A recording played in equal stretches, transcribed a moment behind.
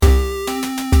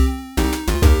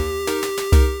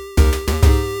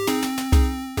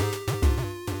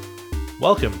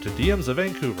Welcome to DMs of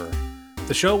Vancouver,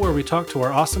 the show where we talk to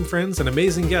our awesome friends and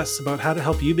amazing guests about how to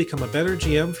help you become a better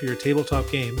GM for your tabletop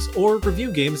games, or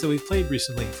review games that we've played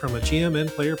recently from a GM and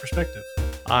player perspective.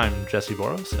 I'm Jesse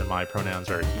Boros, and my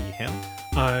pronouns are he, him.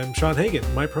 I'm Sean Hagan.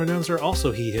 My pronouns are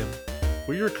also he, him.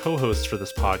 We're your co-hosts for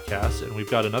this podcast, and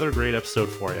we've got another great episode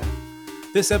for you.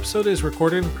 This episode is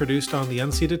recorded and produced on the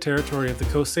unceded territory of the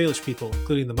Coast Salish people,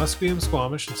 including the Musqueam,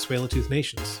 Squamish, and Tsleil-Waututh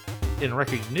nations. In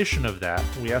recognition of that,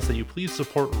 we ask that you please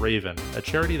support Raven, a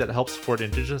charity that helps support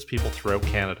Indigenous people throughout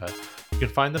Canada. You can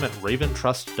find them at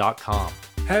raventrust.com.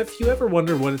 Have you ever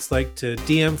wondered what it's like to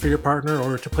DM for your partner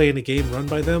or to play in a game run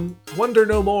by them? Wonder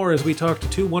no more as we talk to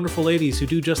two wonderful ladies who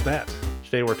do just that.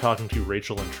 Today we're talking to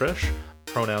Rachel and Trish,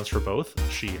 pronouns for both,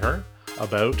 she, her,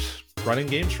 about running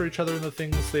games for each other and the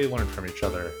things they learned from each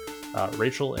other.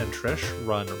 Rachel and Trish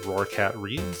run Roarcat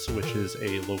Reads, which is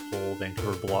a local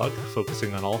Vancouver blog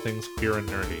focusing on all things queer and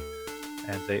nerdy.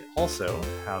 And they also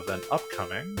have an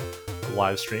upcoming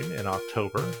live stream in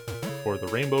October for the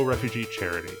Rainbow Refugee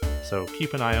Charity. So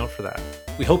keep an eye out for that.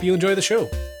 We hope you enjoy the show.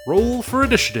 Roll for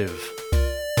initiative!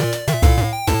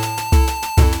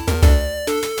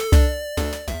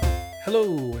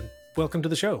 Hello, and welcome to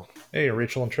the show. Hey,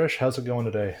 Rachel and Trish, how's it going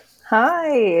today?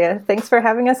 Hi, thanks for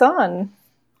having us on.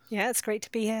 Yeah, it's great to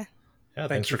be here. Yeah,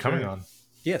 thanks for coming on.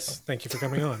 Yes, thank you for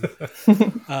coming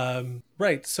on.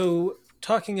 Right, so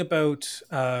talking about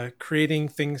creating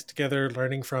things together,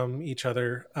 learning from each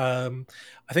other.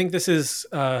 I think this is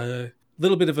a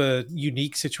little bit of a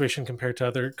unique situation compared to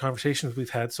other conversations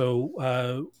we've had.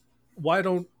 So why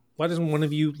doesn't one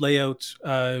of you lay out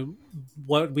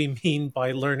what we mean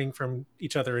by learning from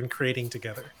each other and creating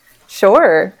together?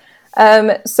 Sure.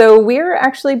 So we're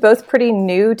actually both pretty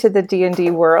new to the D&D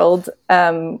world.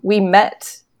 We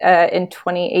met in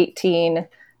 2018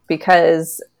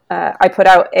 because I put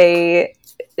out a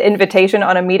invitation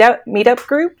on a meetup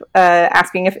group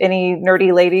asking if any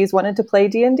nerdy ladies wanted to play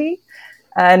D&D.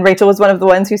 And Rachel was one of the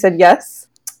ones who said yes.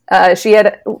 She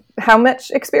had how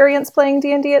much experience playing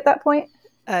D&D at that point?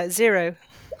 0.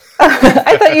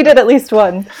 I thought you did at least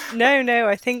one. No,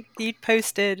 I think you'd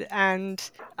posted and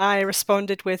I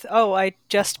responded with, oh, I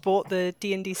just bought the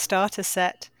D&D starter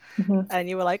set. Mm-hmm. And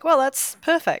you were like, well, that's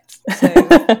perfect. So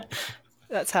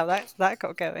that's how that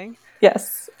got going.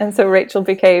 Yes. And so Rachel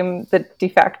became the de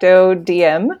facto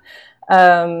DM.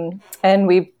 And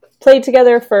we played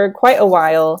together for quite a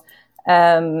while.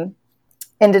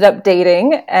 Ended up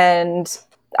dating, and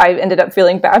I ended up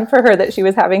feeling bad for her that she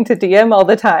was having to DM all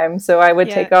the time. So I would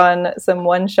take on some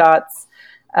one-shots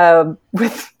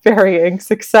with varying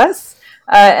success.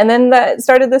 And then that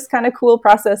started this kind of cool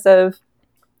process of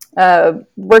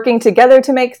working together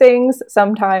to make things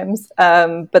sometimes,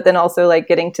 but then also like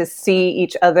getting to see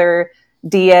each other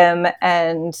DM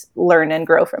and learn and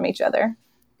grow from each other.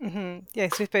 Mm-hmm. Yeah,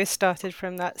 because we've both started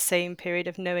from that same period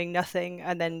of knowing nothing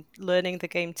and then learning the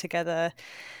game together.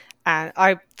 And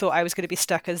I thought I was going to be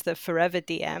stuck as the forever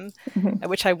DM, mm-hmm.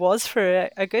 which I was for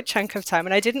a good chunk of time,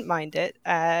 and I didn't mind it.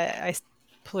 I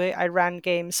ran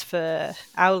games for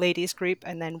our ladies group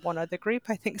and then one other group,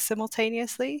 I think,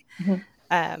 simultaneously.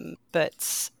 Mm-hmm.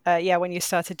 But when you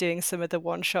started doing some of the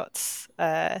one-shots,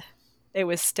 it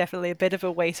was definitely a bit of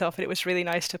a weight off, and it was really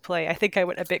nice to play. I think I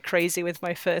went a bit crazy with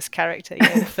my first character,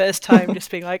 the first time just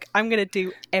being like, I'm going to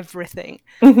do everything.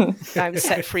 Mm-hmm. I'm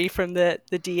set free from the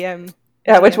DM.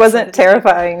 Yeah, which wasn't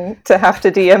terrifying to have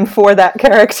to DM for that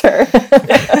character.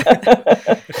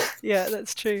 Yeah,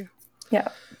 that's true. Yeah.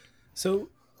 So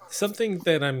something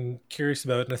that I'm curious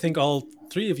about, and I think all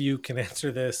three of you can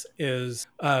answer this, is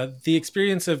the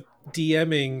experience of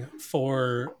DMing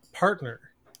for partner.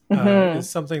 Is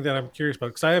something that I'm curious about,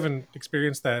 because I haven't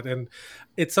experienced that. And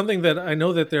it's something that I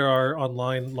know that there are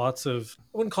online lots of,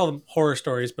 I wouldn't call them horror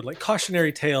stories, but like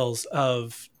cautionary tales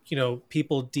of,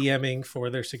 people DMing for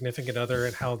their significant other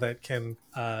and how that can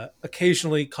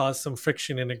occasionally cause some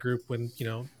friction in a group when,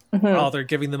 mm-hmm. They're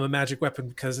giving them a magic weapon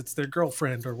because it's their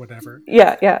girlfriend or whatever.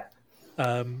 Yeah.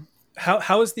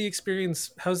 How's the experience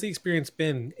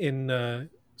been in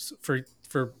for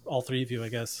all three of you, I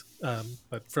guess,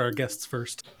 but for our guests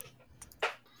first?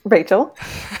 Rachel?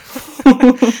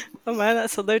 Oh man,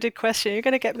 that's a loaded question. You're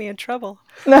going to get me in trouble.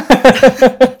 No,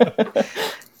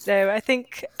 I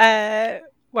think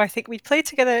we played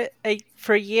together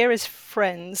for a year as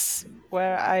friends,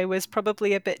 where I was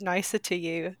probably a bit nicer to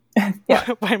you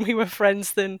when we were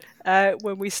friends than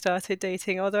when we started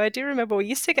dating. Although I do remember we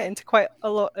used to get into quite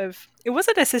a lot of, it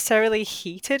wasn't necessarily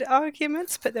heated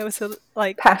arguments, but there was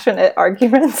passionate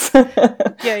arguments.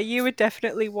 Yeah, you would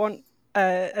definitely want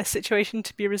a situation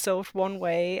to be resolved one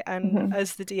way, and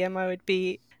as the DM I would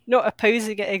be not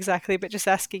opposing it exactly, but just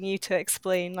asking you to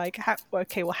explain, like,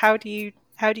 how do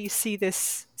you see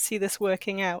this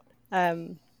working out?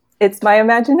 It's my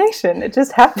imagination. It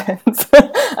just happens.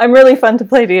 I'm really fun to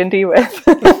play D&D with.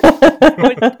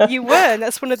 Well, you were, and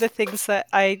that's one of the things that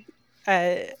I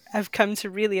have come to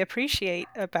really appreciate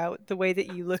about the way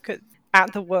that you look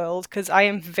at the world, because I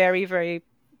am very, very,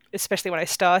 especially when I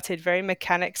started, very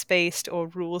mechanics based or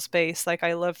rules based. Like,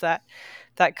 I love that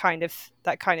kind of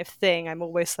thing. I'm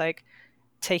always like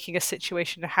taking a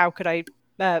situation, how could I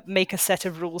make a set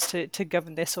of rules to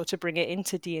govern this or to bring it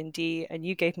into D&D, and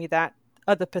you gave me that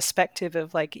other perspective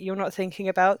of, like, you're not thinking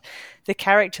about the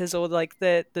characters or like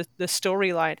the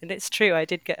storyline. And it's true, I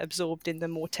did get absorbed in the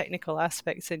more technical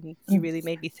aspects, and you really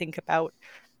made me think about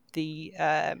the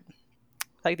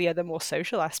like the other more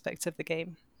social aspects of the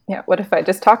game. Yeah, what if I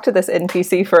just talked to this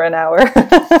NPC for an hour?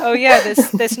 Oh yeah,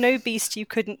 there's no beast you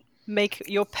couldn't make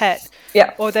your pet.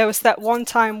 Yeah. Or there was that one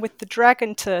time with the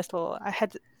dragon turtle.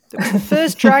 It was the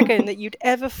first dragon that you'd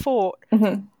ever fought,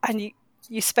 and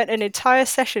you spent an entire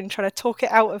session trying to talk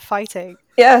it out of fighting.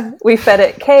 Yeah, we fed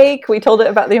it cake. We told it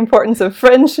about the importance of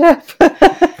friendship.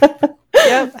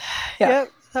 Yep, that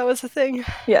was the thing.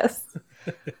 Yes.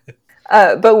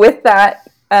 But with that,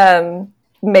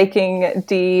 making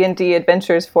D&D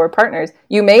adventures for partners,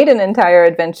 you made an entire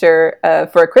adventure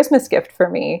for a Christmas gift for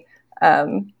me, a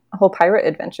whole pirate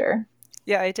adventure.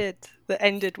 Yeah, I did. That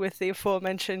ended with the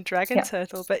aforementioned dragon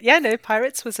turtle. But yeah, no,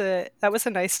 pirates was a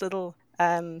nice little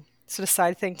sort of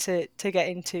side thing to get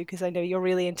into, because I know you're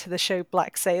really into the show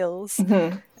Black Sails.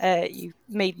 You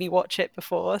made me watch it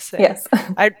before, so yes.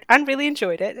 I really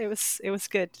enjoyed it. It was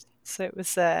good. So it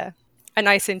was a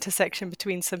nice intersection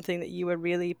between something that you were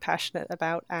really passionate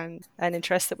about and an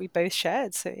interest that we both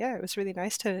shared. So yeah, it was really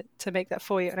nice to make that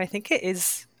for you. And I think it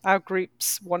is our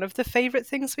group's one of the favorite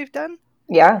things we've done.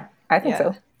 Yeah, I think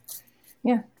so.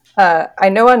 Yeah. I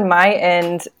know on my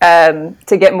end,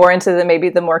 to get more into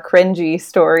the more cringy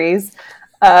stories,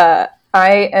 I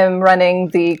am running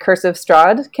the Curse of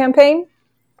Strahd campaign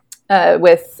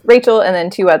with Rachel and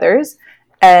then 2 others.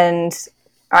 And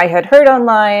I had heard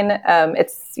online,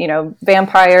 it's,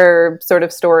 vampire sort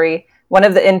of story. One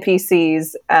of the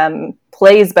NPCs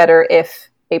plays better if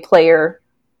a player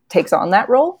takes on that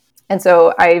role. And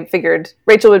so I figured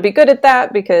Rachel would be good at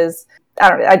that because, I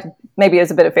don't know, maybe it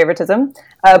was a bit of favoritism.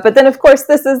 But then, of course,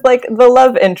 this is like the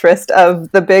love interest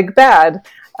of the big bad.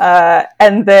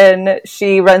 And then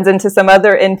she runs into some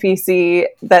other NPC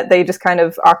that they just kind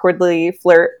of awkwardly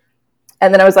flirt.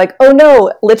 And then I was like, oh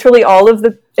no, literally all of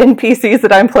the NPCs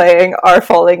that I'm playing are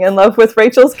falling in love with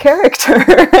Rachel's character.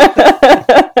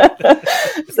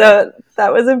 So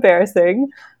that was embarrassing.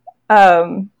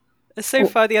 So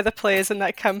far, the other players in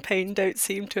that campaign don't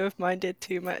seem to have minded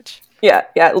too much.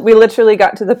 Yeah. We literally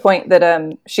got to the point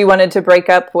that she wanted to break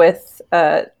up with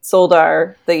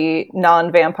Soldar, the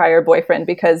non-vampire boyfriend,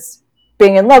 because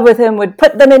being in love with him would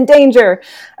put them in danger.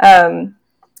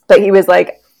 But he was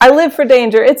like, I live for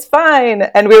danger, it's fine.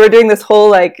 And we were doing this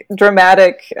whole like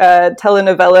dramatic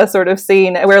telenovela sort of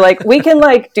scene. And we were like, we can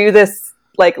like do this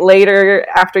like later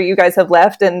after you guys have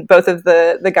left. And both of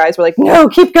the guys were like, no,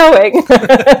 keep going.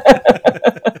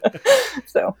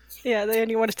 So yeah, they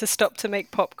only wanted to stop to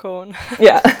make popcorn.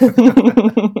 Yeah.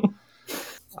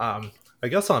 I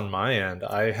guess on my end,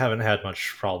 I haven't had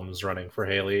much problems running for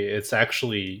Haley. It's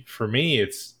actually, for me,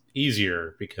 it's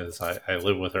easier because I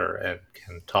live with her and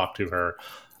can talk to her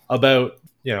about,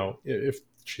 if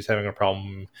she's having a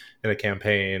problem in a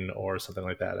campaign or something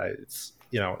like that.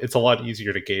 It's a lot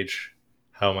easier to gauge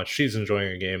how much she's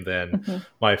enjoying a game than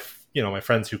my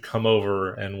friends who come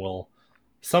over and will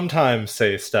sometimes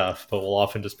say stuff, but will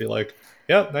often just be like,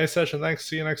 yeah, nice session, thanks,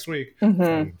 see you next week,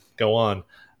 and go on.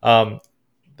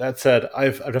 That said,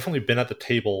 I've definitely been at the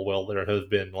table where there have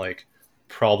been like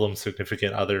problem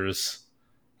significant others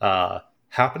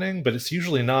happening, but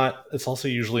it's also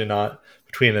usually not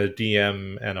between a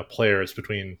DM and a player. It's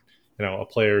between a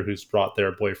player who's brought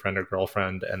their boyfriend or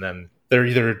girlfriend, and then they're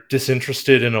either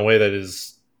disinterested in a way that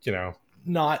is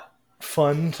not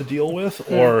fun to deal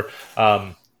with, or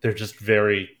they're just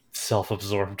very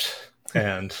self-absorbed.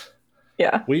 And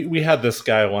yeah, we had this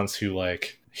guy once who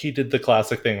like, he did the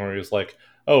classic thing where he was like,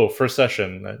 oh, first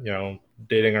session,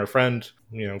 dating our friend,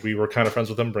 we were kind of friends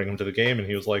with him, bring him to the game, and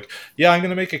he was like, yeah, I'm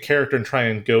gonna make a character and try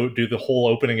and go do the whole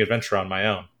opening adventure on my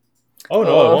own. Oh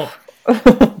no, I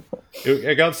won't.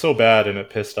 It got so bad, and it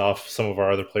pissed off some of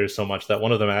our other players so much that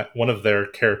one of their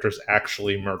characters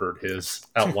actually murdered his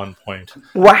at one point.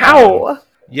 Wow.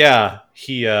 Yeah,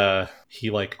 he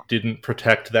like didn't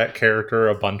protect that character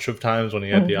a bunch of times when he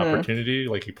had the opportunity.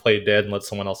 Like, he played dead and let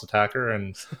someone else attack her,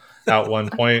 and at one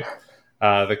point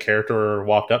the character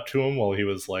walked up to him while he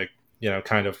was like,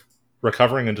 kind of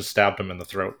recovering and just stabbed him in the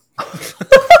throat.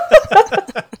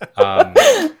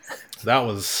 That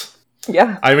was,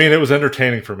 I mean, it was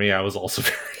entertaining for me. I was also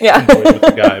very annoyed with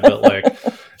the guy, but like,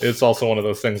 it's also one of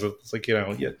those things that's like,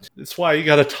 it's why you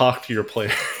got to talk to your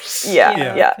players.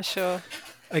 Yeah, for sure.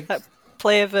 That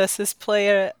player versus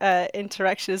player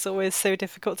interaction is always so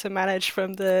difficult to manage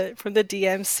from the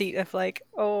DM seat of like,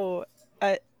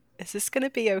 is this going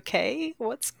to be okay?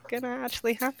 What's going to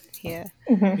actually happen here?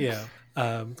 Yeah.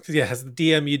 Because as the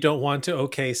DM, you don't want to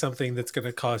okay something that's going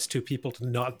to cause two people to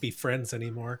not be friends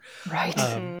anymore. Right.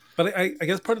 But I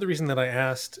guess part of the reason that I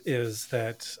asked is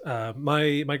that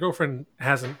my girlfriend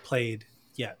hasn't played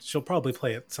yet. She'll probably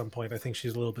play at some point. I think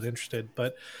she's a little bit interested.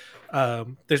 But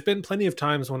there's been plenty of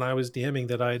times when I was DMing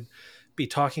that I'd be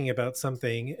talking about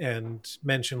something and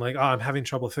mention like, I'm having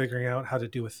trouble figuring out how to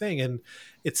do a thing. And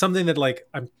it's something that like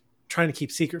I'm trying to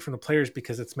keep secret from the players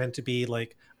because it's meant to be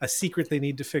like a secret they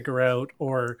need to figure out,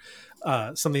 or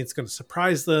something that's going to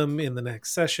surprise them in the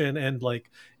next session. And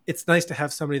like, it's nice to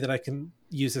have somebody that I can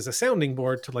use as a sounding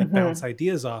board to like bounce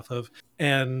ideas off of.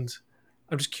 And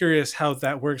I'm just curious how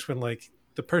that works when like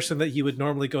the person that you would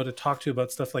normally go to talk to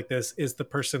about stuff like this is the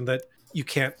person that you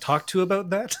can't talk to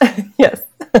about that. Yes.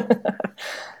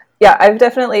 Yeah, I've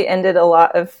definitely ended a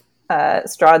lot of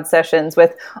Strahd sessions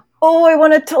with, I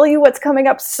want to tell you what's coming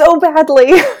up so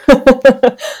badly.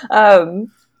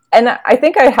 And I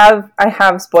think I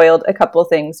have spoiled a couple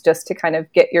things just to kind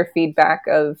of get your feedback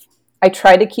of, I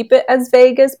try to keep it as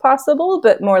vague as possible,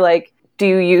 but more like,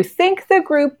 do you think the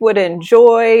group would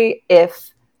enjoy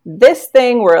if this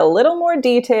thing were a little more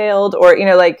detailed, or,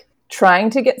 like trying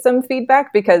to get some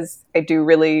feedback, because I do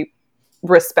really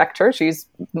respect her. She's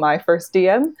my first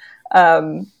DM.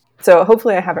 So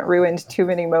hopefully I haven't ruined too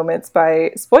many moments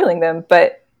by spoiling them,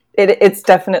 but it's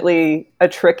definitely a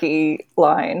tricky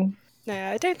line.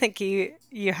 No, I don't think you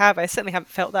have. I certainly haven't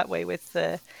felt that way with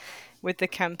the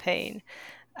campaign.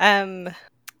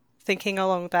 Thinking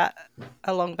along that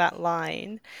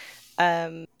line.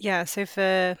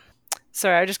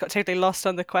 Sorry, I just got totally lost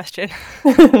on the question.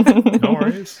 No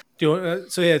worries.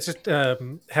 It's just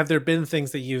have there been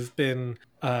things that you've been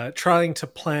trying to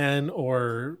plan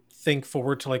or think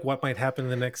forward to, like what might happen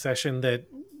in the next session, that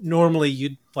normally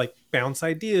you'd like bounce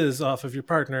ideas off of your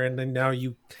partner, and then now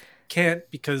you can't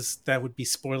because that would be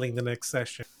spoiling the next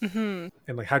session? And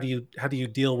like, how do you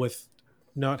deal with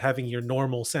not having your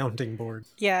normal sounding board?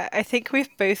 Yeah, I think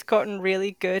we've both gotten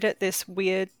really good at this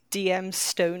weird DM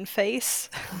stone face.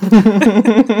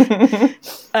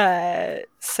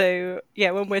 So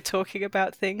yeah, when we're talking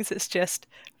about things, it's just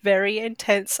very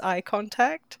intense eye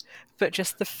contact, but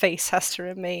just the face has to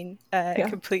remain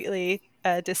completely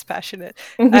dispassionate.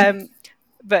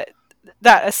 But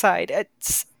that aside,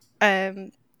 it's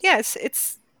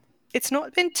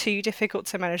not been too difficult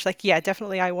to manage. Like, yeah,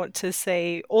 definitely I want to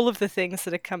say all of the things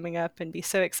that are coming up and be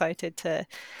so excited to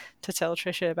tell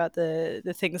Trisha about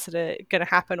the things that are going to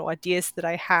happen, or ideas that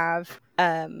I have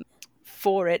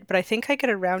for it. But I think I get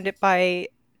around it by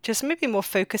just maybe more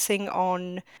focusing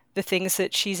on the things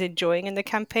that she's enjoying in the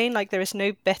campaign. Like, there is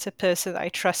no better person that I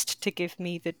trust to give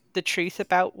me the truth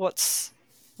about what's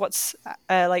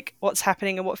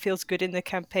happening and what feels good in the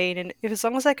campaign. And as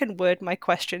long as I can word my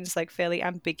questions like fairly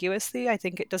ambiguously, I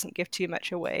think it doesn't give too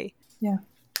much away. Yeah.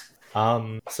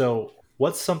 So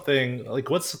what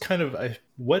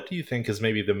do you think is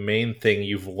maybe the main thing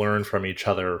you've learned from each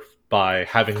other by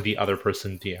having the other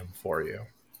person DM for you?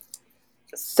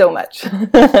 So much.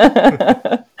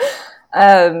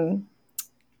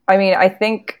 I mean, I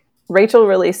think Rachel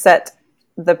really set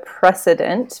the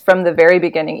precedent from the very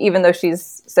beginning. Even though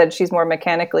she's said she's more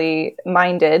mechanically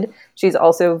minded, she's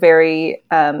also very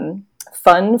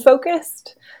fun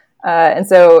focused. And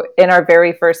so in our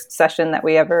very first session that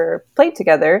we ever played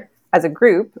together as a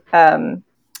group, all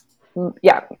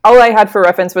I had for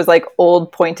reference was like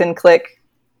old point and click,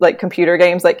 like computer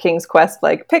games like King's Quest,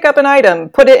 like pick up an item,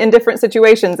 put it in different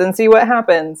situations and see what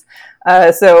happens.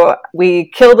 So we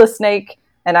killed a snake,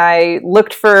 and I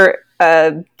looked for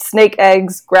snake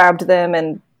eggs, grabbed them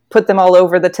and put them all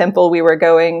over the temple we were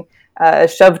going,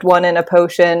 shoved one in a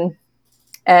potion.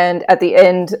 And at the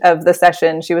end of the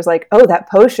session, she was like, oh, that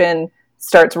potion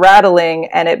starts rattling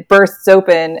and it bursts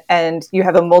open, and you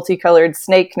have a multicolored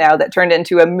snake now that turned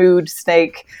into a mood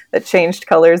snake that changed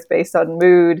colors based on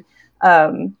mood.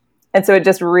 And so it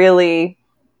just really,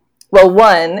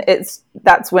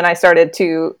 that's when I started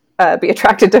to be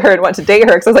attracted to her and want to date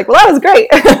her, because I was like, well, that was great.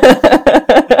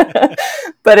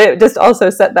 But it just also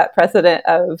set that precedent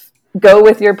of go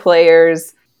with your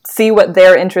players, see what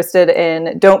they're interested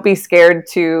in. Don't be scared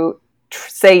to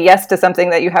say yes to something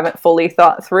that you haven't fully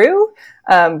thought through,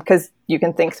 because you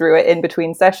can think through it in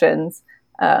between sessions.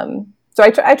 So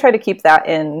I try to keep that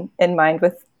in mind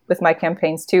with my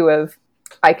campaigns too, of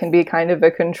I can be kind of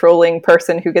a controlling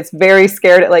person who gets very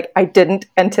scared at, like, I didn't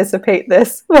anticipate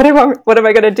this. What am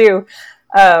I going to do?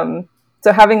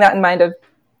 So having that in mind of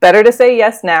better to say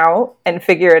yes now and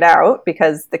figure it out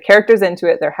because the character's into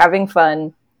it, they're having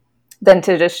fun, than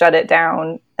to just shut it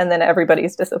down and then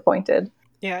everybody's disappointed.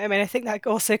 Yeah, I mean, I think that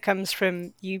also comes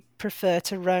from you prefer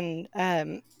to run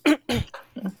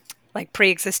like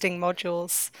pre-existing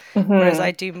modules, whereas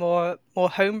I do more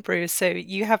homebrew. So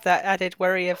you have that added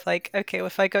worry of like, okay, well,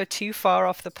 if I go too far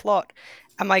off the plot,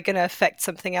 am I going to affect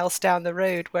something else down the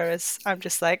road? Whereas I'm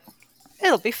just like,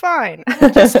 it'll be fine.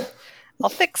 I'll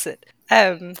fix it.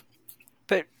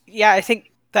 But yeah, I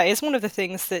think that is one of the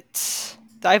things that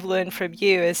I've learned from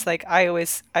you is like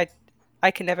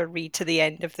I can never read to the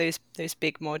end of those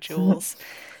big modules.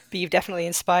 But you've definitely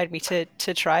inspired me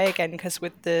to try again, because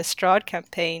with the Strahd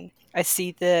campaign, I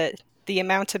see the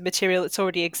amount of material that's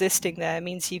already existing there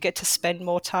means you get to spend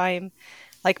more time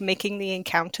like making the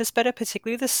encounters better,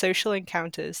 particularly the social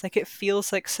encounters. Like it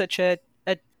feels like such a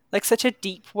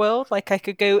deep world. Like I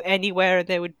could go anywhere and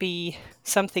there would be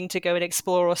something to go and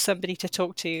explore or somebody to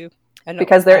talk to. And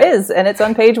because there is, and it's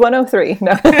on page 103.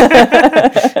 No.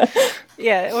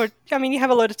 Yeah, or I mean, you have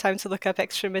a lot of time to look up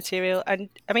extra material, and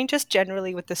I mean, just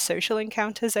generally with the social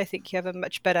encounters, I think you have a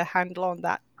much better handle on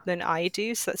that than I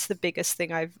do. So that's the biggest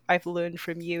thing I've learned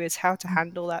from you is how to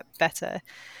handle that better.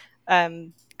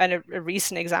 And a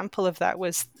recent example of that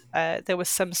was there was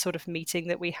some sort of meeting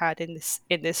that we had in this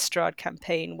Strahd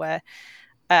campaign where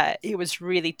it was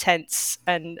really tense,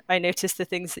 and I noticed the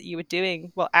things that you were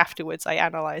doing. Well, afterwards I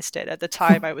analyzed it. At the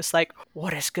time I was like,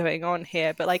 what is going on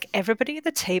here? But like everybody at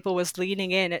the table was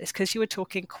leaning in. It's because you were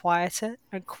talking quieter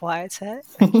and quieter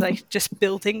and like just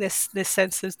building this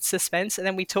sense of suspense. And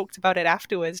then we talked about it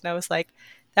afterwards and I was like,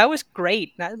 that was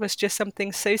great. That was just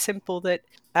something so simple that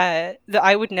that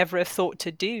I would never have thought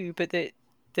to do, but that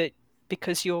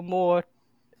because you're more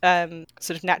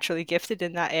sort of naturally gifted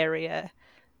in that area,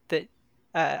 that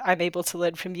I'm able to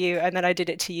learn from you. And then I did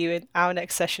it to you in our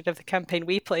next session of the campaign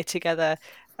we played together,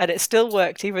 and it still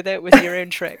worked even though it was your own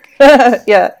trick.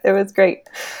 Yeah, it was great.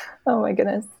 Oh my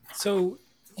goodness. So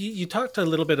you talked a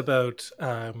little bit about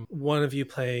one of you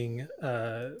playing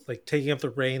like taking up the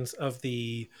reins of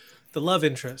the love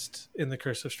interest in the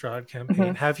Curse of Strahd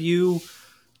campaign. Have you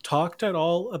talked at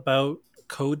all about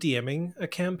co-DMing a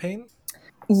campaign?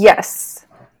 Yes.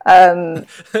 That's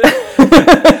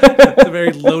a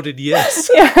very loaded yes.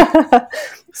 Yeah.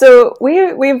 So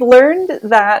we've learned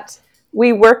that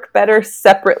we work better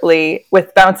separately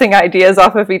with bouncing ideas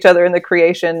off of each other in the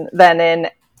creation than in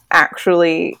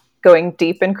actually going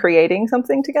deep and creating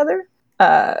something together.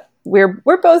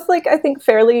 We're both, like, I think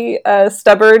fairly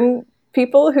stubborn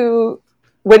people who,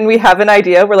 when we have an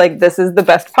idea, we're like, this is the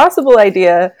best possible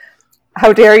idea.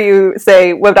 How dare you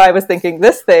say what I was thinking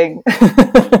this thing?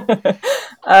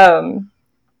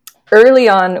 Early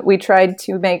on, we tried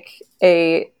to make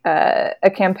a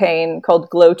campaign called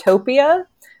Glowtopia,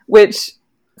 which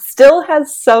still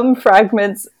has some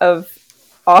fragments of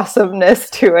awesomeness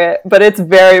to it, but it's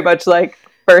very much like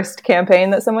first campaign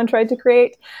that someone tried to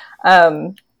create.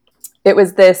 It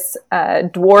was this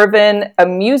dwarven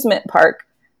amusement park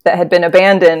that had been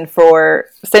abandoned for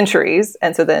centuries.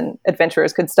 And so then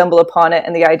adventurers could stumble upon it.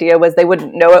 And the idea was they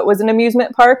wouldn't know it was an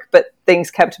amusement park, but things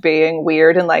kept being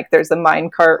weird. And like, there's a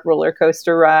minecart roller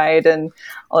coaster ride and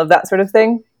all of that sort of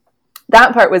thing.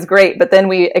 That part was great. But then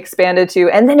we expanded to,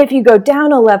 and then if you go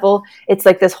down a level, it's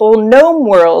like this whole gnome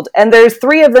world. And there's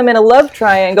 3 of them in a love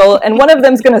triangle. And one of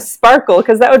them's going to sparkle,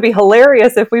 because that would be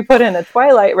hilarious if we put in a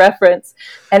Twilight reference.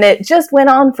 And it just went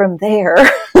on from there.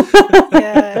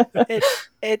 Yeah,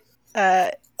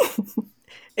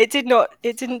 it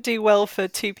didn't do well for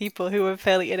 2 people who were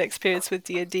fairly inexperienced with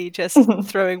D&D, just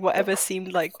throwing whatever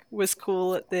seemed like was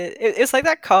cool at it was like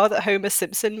that car that Homer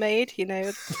Simpson made, you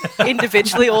know.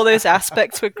 Individually all those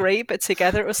aspects were great, but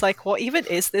together it was like, what even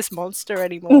is this monster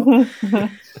anymore?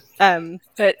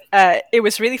 But it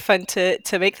was really fun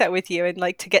to make that with you, and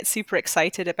like to get super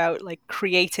excited about like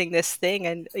creating this thing.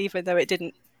 And even though it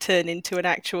didn't turn into an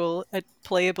actual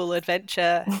playable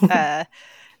adventure,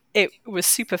 it was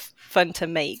super fun to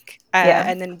make.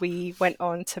 And then we went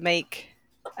on to make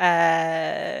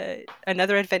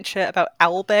another adventure about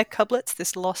owlbear cublets,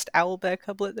 this lost owlbear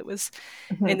cublet that was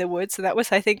in the woods. And that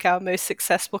was, I think, our most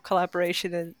successful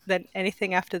collaboration, and then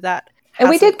anything after that. And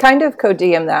we did kind of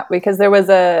co-DM that, because there was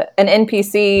an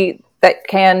NPC that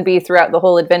can be throughout the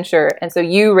whole adventure. And so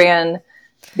you ran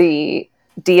the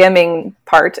DMing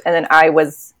part, and then I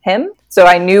was him. So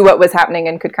I knew what was happening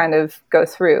and could kind of go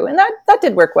through, and that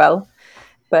did work well.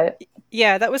 But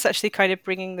yeah, that was actually kind of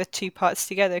bringing the two parts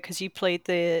together, because you played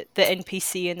the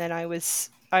NPC and then I was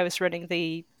running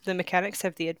the mechanics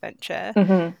of the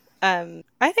adventure.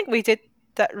 I think we did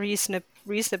that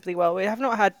reasonably well. We have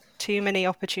not had too many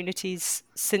opportunities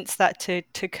since that to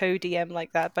co-DM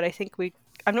like that, but I think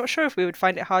I'm not sure if we would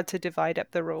find it hard to divide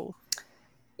up the role.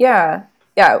 Yeah,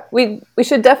 we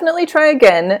should definitely try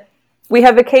again. We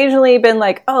have occasionally been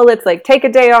like, oh, let's like take a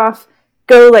day off,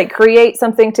 go like create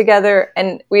something together,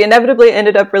 and we inevitably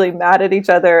ended up really mad at each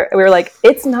other. We were like,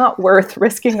 it's not worth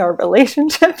risking our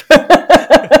relationship.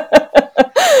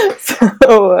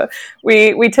 So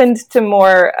we tend to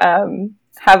more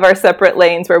have our separate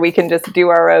lanes where we can just do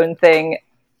our own thing,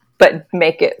 but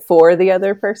make it for the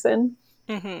other person.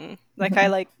 Like I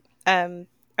like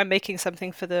I'm making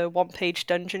something for the one-page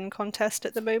dungeon contest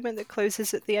at the moment that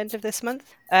closes at the end of this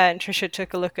month. And Trisha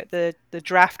took a look at the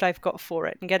draft I've got for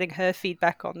it, and getting her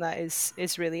feedback on that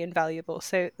is really invaluable.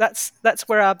 So that's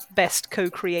where our best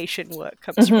co-creation work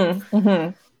comes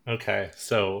from. Okay,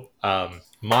 so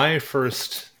my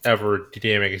first ever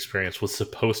DMing experience was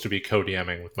supposed to be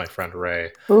co-DMing with my friend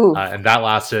Ray, and that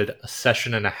lasted a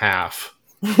session and a half.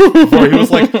 Before he was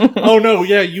like, "Oh no,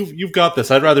 yeah, you've got this.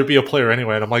 I'd rather be a player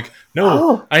anyway." And I'm like,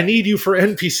 "No, I need you for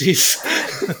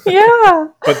NPCs." Yeah.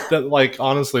 But that, like,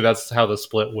 honestly, that's how the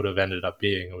split would have ended up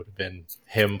being. It would have been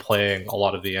him playing a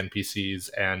lot of the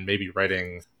NPCs and maybe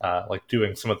writing, like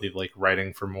doing some of the like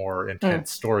writing for more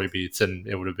intense story beats, and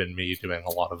it would have been me doing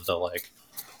a lot of the like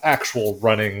actual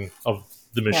running of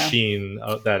the machine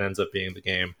that ends up being the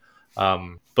game.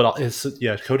 But it's,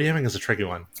 co-DMing is a tricky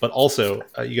one. But also,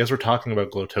 you guys were talking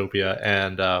about Glowtopia,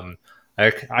 and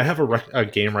I have a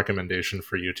game recommendation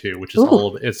for you too, which is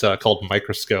it's called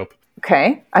Microscope.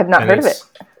 Okay, I've not heard of it.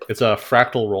 It's a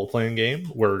fractal role-playing game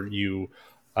where you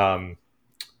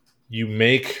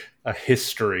make a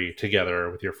history together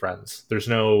with your friends. There's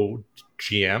no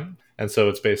GM, and so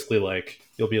it's basically like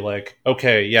you'll be like,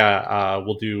 okay,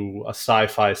 we'll do a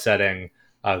sci-fi setting.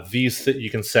 You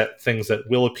can set things that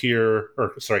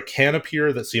can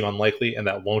appear that seem unlikely, and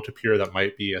that won't appear that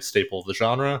might be a staple of the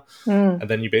genre. And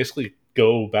then you basically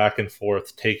go back and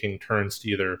forth, taking turns to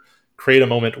either create a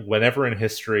moment whenever in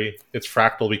history. It's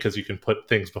fractal because you can put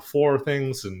things before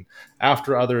things and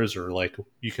after others, or like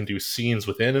you can do scenes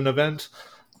within an event.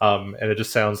 And it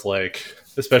just sounds like,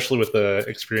 especially with the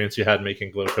experience you had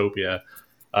making Glowtopia,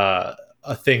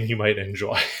 a thing you might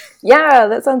enjoy. Yeah,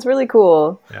 that sounds really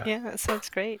cool. Yeah, that sounds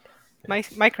great.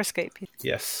 Microscope.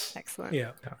 Yes. Excellent.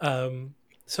 Yeah.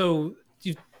 So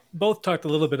you both talked a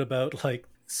little bit about like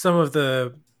some of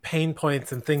the pain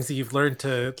points and things that you've learned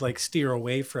to like steer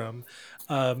away from.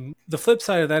 The flip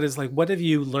side of that is like, what have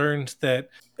you learned that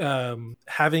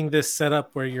having this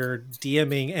setup where you're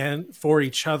DMing and for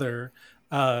each other,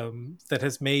 that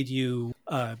has made you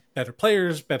better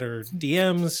players, better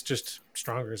DMs, just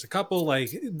stronger as a couple,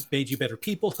 like made you better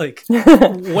people? Like,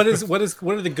 what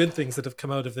are the good things that have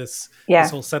come out of this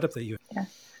whole setup that you have?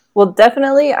 Well,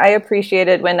 definitely I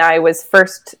appreciated when I was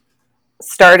first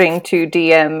starting to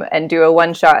DM and do a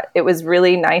one-shot. It was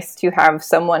really nice to have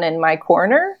someone in my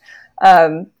corner.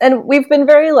 And we've been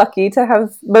very lucky to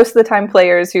have most of the time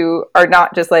players who are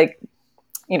not just like,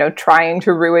 trying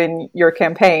to ruin your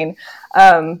campaign.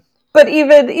 But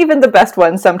even the best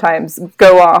ones sometimes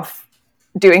go off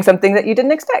doing something that you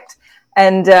didn't expect.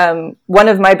 And one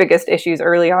of my biggest issues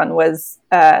early on was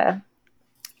I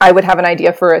would have an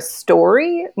idea for a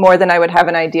story more than I would have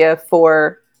an idea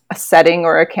for a setting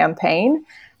or a campaign.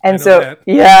 And so,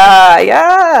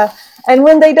 yeah. And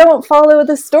when they don't follow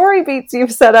the story beats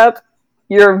you've set up,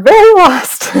 you're very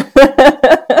lost.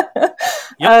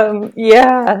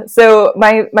 Yep. So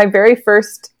my very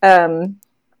first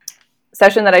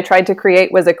session that I tried to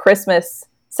create was a Christmas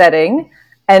setting.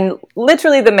 And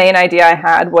literally the main idea I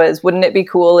had was, wouldn't it be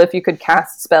cool if you could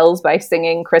cast spells by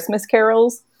singing Christmas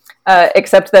carols?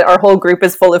 Except that our whole group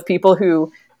is full of people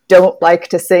who don't like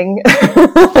to sing.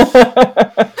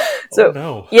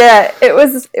 Yeah, it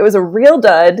was a real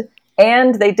dud.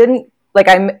 And they didn't, like,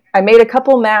 I made a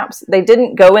couple maps. They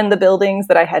didn't go in the buildings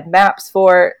that I had maps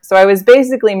for. So I was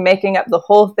basically making up the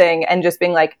whole thing and just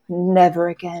being like, never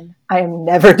again. I am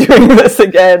never doing this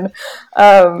again.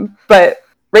 But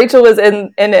Rachel was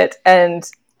in it, and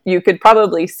you could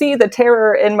probably see the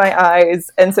terror in my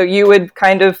eyes. And so you would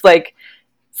kind of like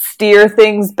steer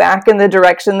things back in the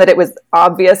direction that it was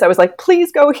obvious. I was like,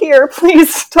 please go here.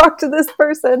 Please talk to this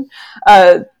person.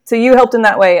 So you helped in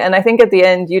that way. And I think at the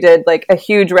end you did like a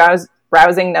huge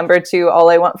rousing number to All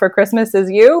I Want for Christmas Is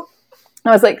You.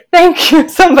 I was like, thank you,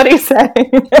 somebody sang.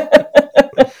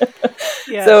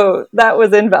 Yeah. So that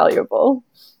was invaluable.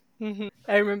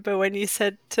 I remember when you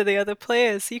said to the other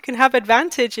players, you can have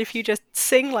advantage if you just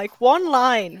sing like one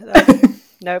line. Like,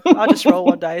 nope, I'll just roll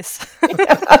one dice.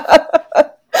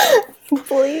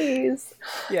 Please.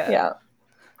 Yeah.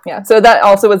 Yeah. So that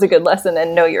also was a good lesson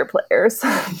in know your players.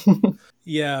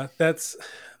 Yeah,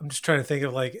 I'm just trying to think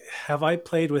of like, have I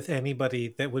played with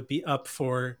anybody that would be up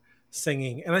for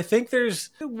singing? And I think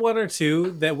there's one or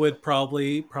two that would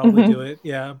probably do it.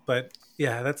 Yeah, but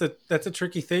yeah, that's a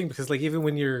tricky thing because like even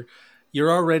when you're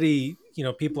already,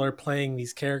 people are playing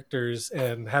these characters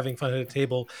and having fun at a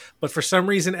table, but for some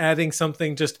reason adding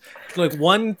something just like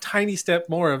one tiny step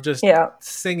more of just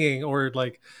singing, or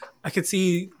like I could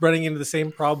see running into the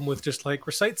same problem with just like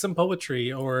recite some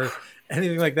poetry or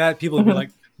anything like that. People would be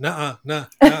like, nah, no.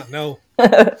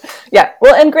 Yeah.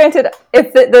 Well, and granted,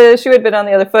 if the shoe had been on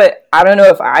the other foot, I don't know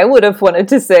if I would have wanted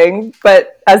to sing,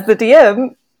 but as the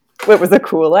DM, it was a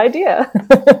cool idea.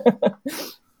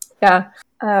 Yeah.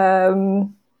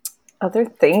 Other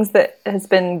things that has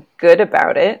been good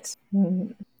about it.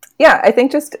 Yeah, I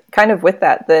think just kind of with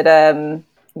that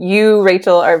you,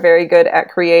 Rachel, are very good at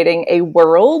creating a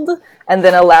world and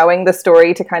then allowing the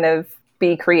story to kind of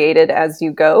be created as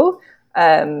you go.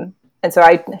 And so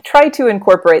I try to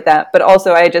incorporate that, but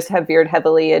also I just have veered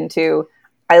heavily into,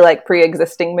 I like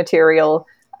pre-existing material,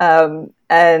 and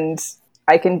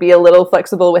I can be a little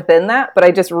flexible within that, but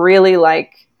I just really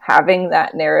like having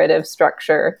that narrative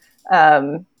structure,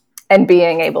 and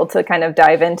being able to kind of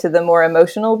dive into the more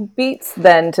emotional beats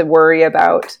than to worry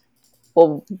about,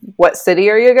 well, what city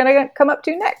are you going to come up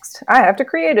to next? I have to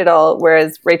create it all.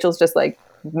 Whereas Rachel's just like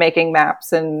making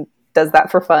maps and does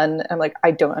that for fun. I'm like,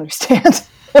 I don't understand.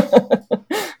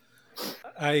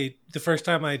 The first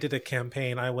time I did a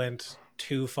campaign, I went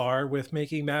too far with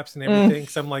making maps and everything.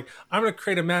 So I'm like, I'm going to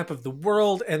create a map of the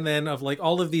world and then of like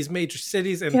all of these major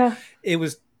cities. And it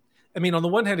was, I mean, on the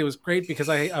one hand, it was great because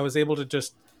I was able to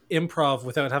just improv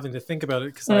without having to think about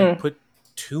it because I put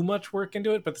too much work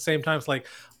into it. But at the same time, it's like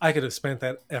I could have spent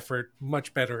that effort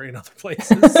much better in other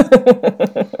places.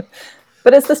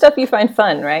 But it's the stuff you find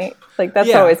fun, right? Like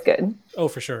that's always good. Oh,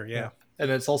 for sure. Yeah. And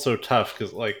it's also tough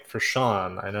because, like, for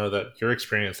Sean, I know that your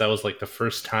experience, that was like the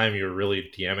first time you were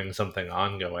really DMing something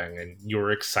ongoing and you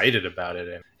were excited about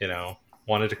it and,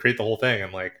 wanted to create the whole thing.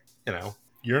 And like,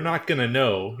 you're not going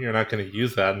to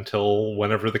use that until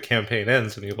whenever the campaign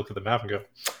ends and you look at the map and go,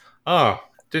 oh,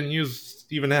 didn't use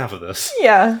even half of this.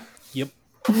 Yeah. Yep.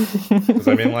 Because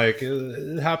I mean, like,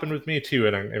 it happened with me too.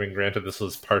 And I mean, granted, this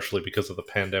was partially because of the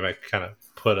pandemic kind of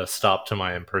put a stop to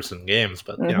my in-person games.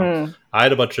 But, I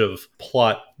had a bunch of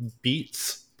plot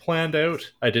beats planned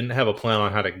out. I didn't have a plan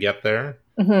on how to get there.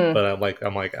 But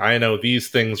I'm like, I know these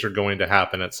things are going to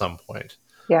happen at some point.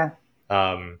 Yeah.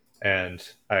 And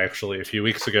I actually, a few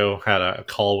weeks ago, had a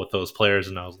call with those players,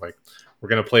 and I was like, we're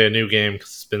going to play a new game because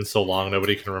it's been so long,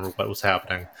 nobody can remember what was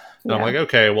happening. And I'm like,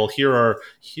 okay, well, here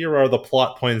are the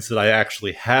plot points that I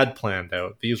actually had planned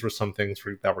out. These were some things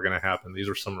that were going to happen. These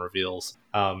were some reveals.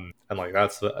 And like,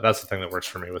 that's the thing that works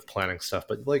for me with planning stuff.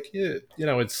 But like,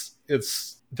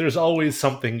 it's there's always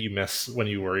something you miss when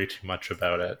you worry too much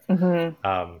about it. And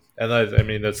I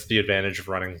mean, that's the advantage of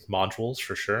running modules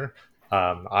for sure.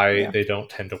 They don't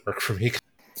tend to work for me.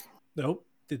 Nope.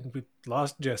 We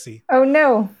lost Jesse. Oh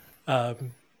no.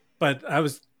 But I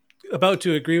was about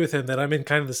to agree with him that I'm in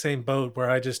kind of the same boat where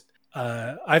I just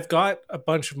I've got a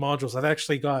bunch of modules. I've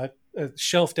actually got a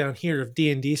shelf down here of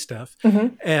D&D stuff,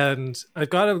 and I've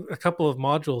got a couple of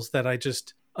modules that I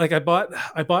just like. I bought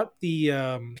the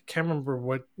can't remember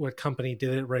what company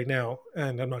did it right now,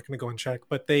 and I'm not going to go and check,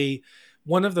 but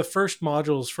one of the first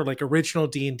modules for like original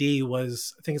D&D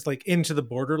was, I think it's like Into the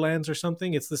Borderlands or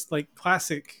something. It's this like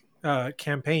classic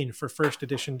campaign for first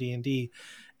edition D&D,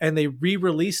 and they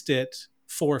re-released it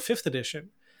for 5th edition.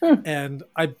 And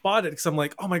I bought it because I'm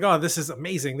like, oh my god, this is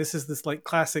amazing. This is this like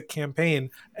classic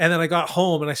campaign. And then I got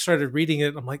home and I started reading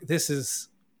it. I'm like, this is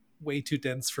way too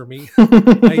dense for me.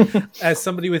 As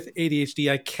somebody with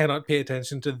ADHD, I cannot pay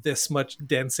attention to this much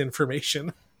dense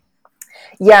information.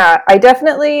 Yeah, I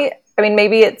mean,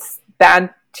 maybe it's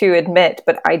bad to admit,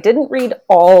 but I didn't read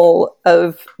all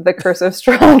of the Curse of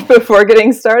Strahd before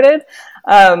getting started.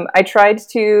 I tried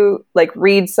to like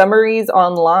read summaries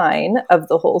online of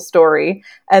the whole story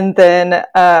and then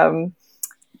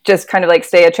just kind of like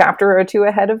stay a chapter or two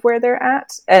ahead of where they're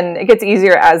at. And it gets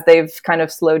easier as they've kind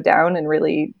of slowed down and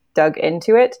really dug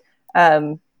into it.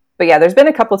 But yeah, there's been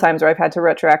a couple times where I've had to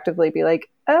retroactively be like,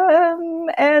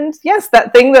 and yes,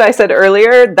 that thing that I said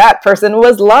earlier, that person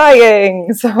was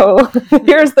lying. So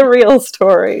here's the real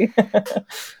story.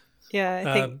 Yeah,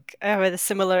 I think I had a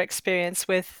similar experience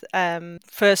with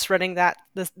first running the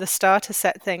starter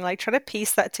set thing, like trying to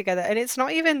piece that together, and it's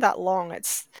not even that long.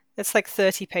 It's like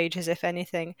 30 pages, if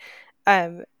anything.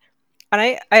 And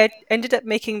I ended up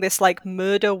making this like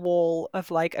murder wall of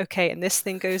like, okay, and this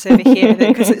thing goes over here,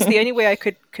 because it's the only way I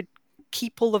could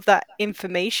keep all of that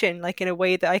information like in a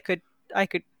way that I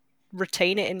could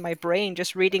retain it in my brain.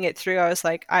 Just reading it through, I was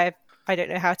like, I don't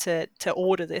know how to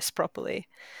order this properly.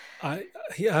 I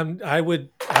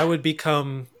would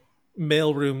become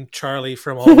mailroom Charlie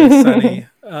from Always Sunny.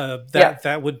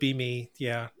 That would be me.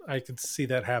 Yeah, I could see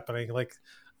that happening. Like,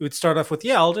 it would start off with,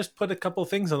 I'll just put a couple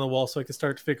things on the wall so I can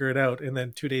start to figure it out, and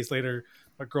then 2 days later,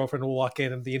 my girlfriend will walk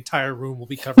in and the entire room will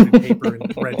be covered in paper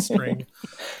and red string.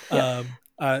 But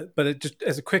it just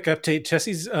as a quick update,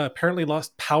 Jesse's apparently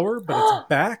lost power, but it's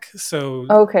back. So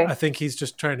okay. I think he's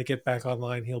just trying to get back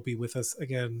online. He'll be with us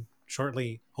again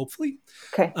shortly, hopefully.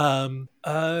 Okay.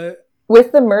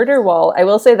 With the murder wall, I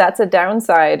will say that's a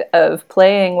downside of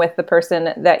playing with the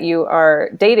person that you are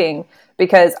dating,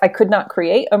 because I could not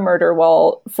create a murder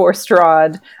wall for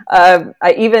Strahd. I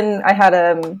had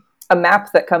a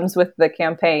map that comes with the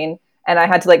campaign, and I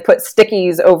had to like put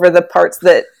stickies over the parts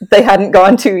that they hadn't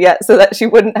gone to yet so that she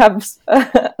wouldn't have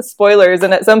spoilers.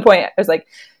 And at some point I was like,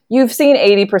 you've seen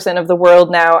 80% of the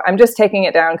world now. I'm just taking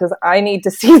it down because I need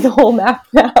to see the whole map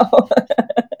now.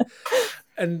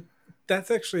 And that's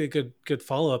actually a good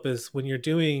follow-up, is when you're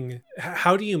doing,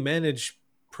 how do you manage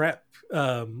prep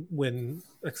when,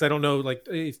 because I don't know like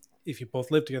if you both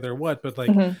live together or what, but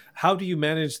like how do you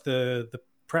manage the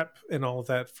prep and all of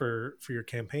that for your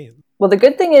campaign? Well, the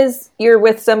good thing is you're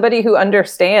with somebody who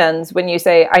understands when you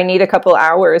say, I need a couple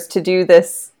hours to do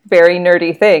this very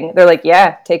nerdy thing. They're like,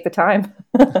 yeah, take the time.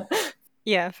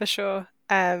 Yeah, for sure.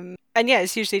 And yeah,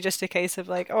 it's usually just a case of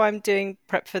like, oh, I'm doing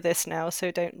prep for this now,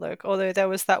 so don't look. Although there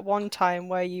was that one time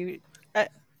where you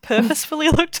purposefully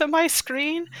looked at my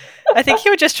screen. I think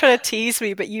you were just trying to tease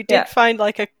me, but you did find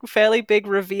like a fairly big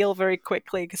reveal very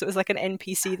quickly, because it was like an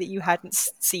NPC that you hadn't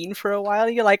seen for a while.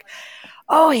 You're like,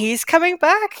 oh, he's coming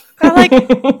back. I'm like,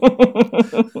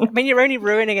 I mean, you're only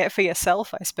ruining it for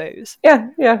yourself, I suppose. Yeah.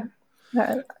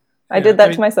 I did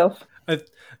that to myself. I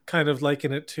kind of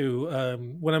liken it to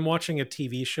when I'm watching a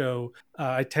TV show,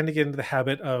 I tend to get into the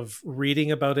habit of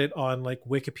reading about it on like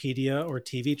Wikipedia or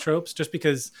TV Tropes, just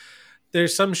because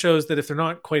there's some shows that if they're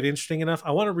not quite interesting enough,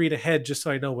 I want to read ahead just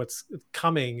so I know what's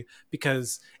coming,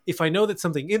 because if I know that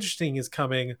something interesting is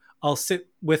coming, I'll sit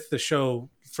with the show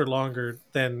for longer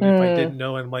than if I didn't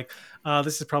know. And I'm like,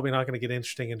 this is probably not going to get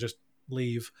interesting, and just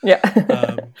leave. Yeah.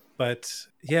 But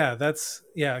yeah,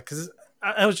 because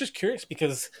I was just curious,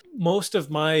 because most of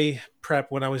my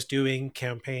prep when I was doing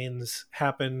campaigns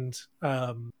happened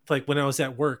like when I was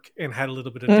at work and had a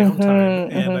little bit of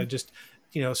downtime, and I just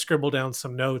scribble down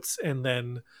some notes, and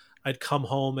then I'd come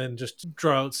home and just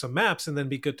draw out some maps and then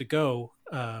be good to go.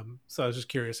 So I was just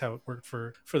curious how it worked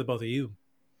for the both of you.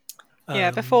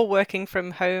 Yeah, before working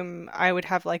from home, I would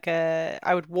have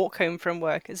I would walk home from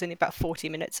work. It's only about 40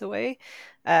 minutes away.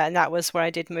 And that was where I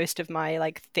did most of my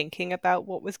like thinking about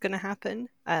what was going to happen.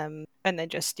 And then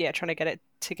just, trying to get it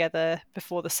together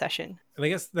before the session. And I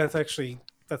guess that's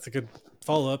a good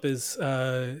follow-up, is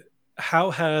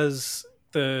how has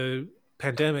the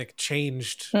pandemic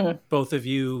changed both of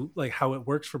you, like how it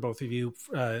works for both of you,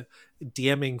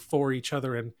 DMing for each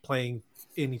other and playing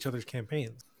in each other's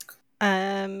campaigns?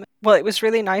 Well, it was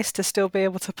really nice to still be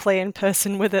able to play in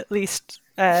person with at least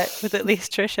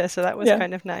Trisha, so that was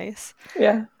kind of nice.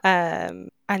 Yeah.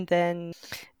 And then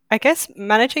I guess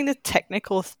managing the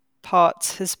technical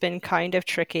parts has been kind of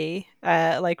tricky.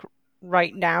 Like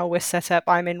right now we're set up,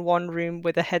 I'm in one room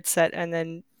with a headset, and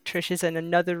then Trisha's in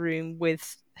another room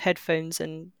with headphones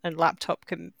and laptop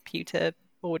computer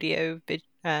audio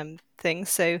things.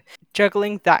 So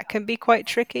juggling that can be quite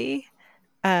tricky,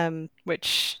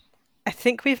 which I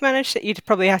think we've managed. You'd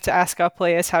probably have to ask our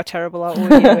players how terrible our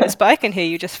audio is, but I can hear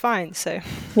you just fine. So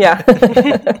yeah.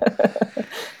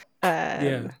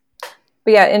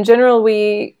 But yeah, in general,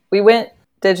 we went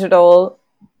digital.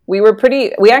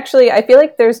 I feel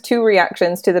like there's two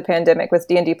reactions to the pandemic with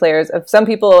D&D players. Of some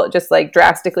people just like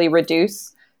drastically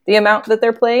reduce the amount that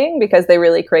they're playing because they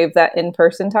really crave that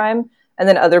in-person time. And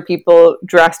then other people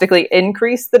drastically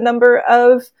increase the number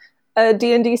of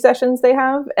D&D sessions they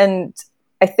have. And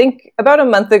I think about a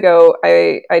month ago,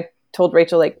 I told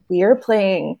Rachel, like, we are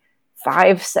playing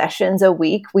 5 sessions a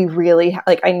week. We really,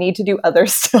 I need to do other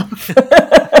stuff.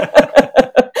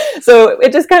 So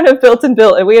it just kind of built. And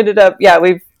we ended up,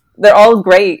 they're all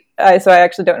great. So I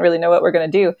actually don't really know what we're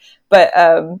going to do. But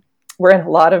we're in a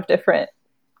lot of different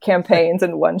campaigns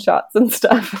and one shots and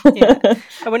stuff. Yeah,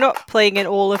 and we're not playing in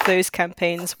all of those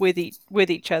campaigns with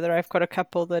each other. I've got a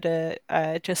couple that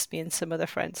are just me and some other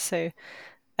friends, so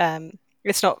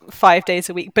it's not 5 days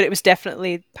a week. But it was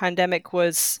definitely, pandemic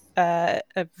was a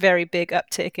very big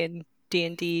uptick in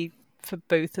D&D for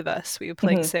both of us. We were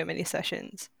playing so many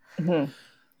sessions.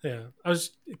 Yeah, I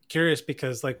was curious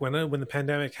because like when the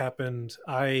pandemic happened,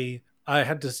 I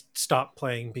had to stop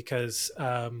playing because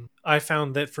I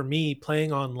found that for me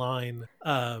playing online,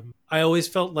 I always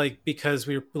felt like, because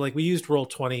we used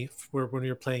Roll20 when we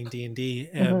were playing D&D,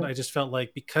 and I just felt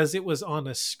like because it was on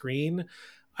a screen,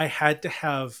 I had to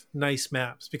have nice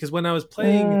maps, because when I was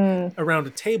playing around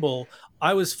a table,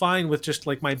 I was fine with just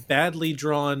like my badly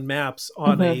drawn maps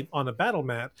on a battle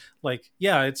mat. Like,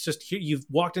 yeah, it's just you've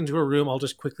walked into a room, I'll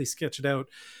just quickly sketch it out.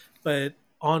 But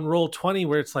on Roll20,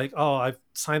 where it's like, oh, I've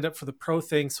signed up for the pro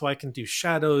thing so I can do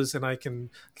shadows and I can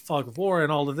fog of war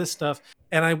and all of this stuff,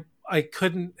 and I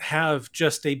couldn't have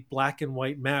just a black and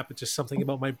white map. It's just something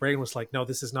about my brain was like, no,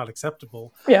 this is not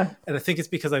acceptable. Yeah. And I think it's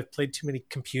because I've played too many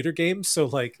computer games, so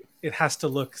like it has to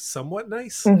look somewhat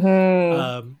nice.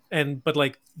 But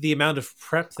like the amount of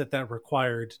prep that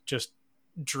required just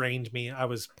drained me.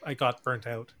 I got burnt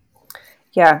out.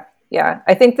 Yeah.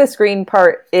 I think the screen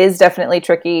part is definitely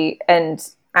tricky, and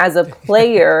as a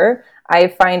player, I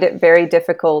find it very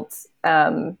difficult.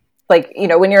 Like, you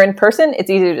know, when you're in person, it's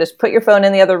easy to just put your phone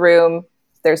in the other room.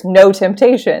 There's no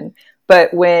temptation.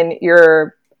 But when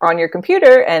you're on your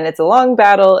computer and it's a long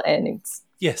battle and it's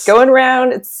going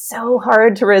around, it's so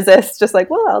hard to resist. Just like,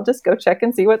 well, I'll just go check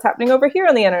and see what's happening over here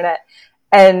on the internet.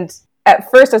 And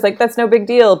at first I was like, that's no big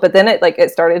deal. But then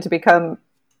it started to become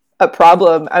a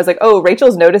problem. I was like, oh,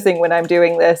 Rachel's noticing when I'm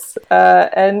doing this.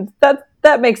 And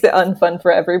that makes it unfun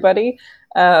for everybody.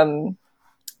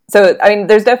 So, I mean,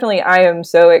 I am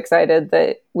so excited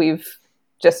that we've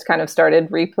just kind of started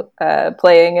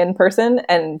playing in person,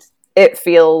 and it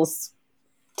feels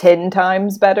 10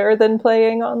 times better than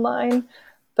playing online.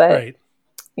 But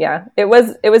yeah, it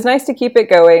was nice to keep it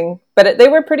going, but they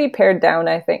were pretty pared down,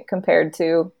 I think, compared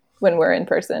to when we're in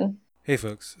person. Hey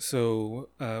folks, so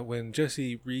when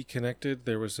Jesse reconnected,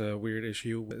 there was a weird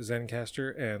issue with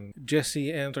Zencastr, and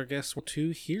Jesse and our guests were to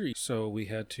hear you, so we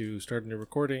had to start a new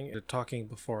recording, talking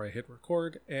before I hit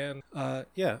record, and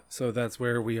so that's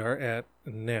where we are at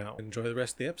now. Enjoy the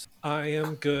rest of the episode. I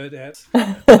am good at,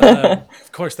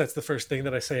 of course that's the first thing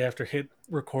that I say after hit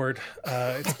record.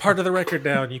 It's part of the record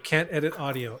now, and you can't edit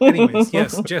audio. Anyways,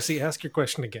 yes, Jesse, ask your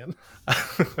question again.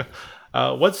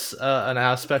 What's an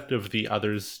aspect of the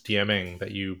others DMing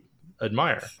that you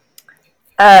admire?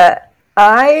 I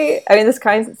mean, this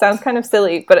sounds kind of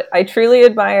silly, but I truly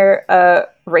admire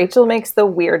Rachel makes the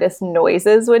weirdest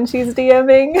noises when she's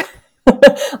DMing.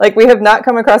 Like, we have not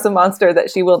come across a monster that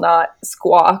she will not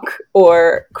squawk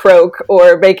or croak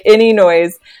or make any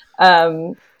noise.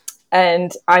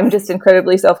 And I'm just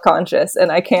incredibly self-conscious,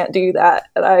 and I can't do that.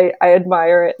 And I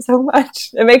admire it so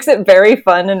much. It makes it very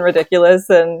fun and ridiculous,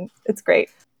 and it's great.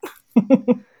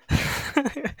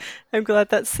 I'm glad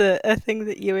that's a thing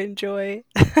that you enjoy.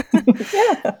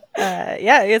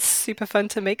 Yeah, it's super fun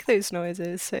to make those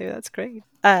noises, so that's great.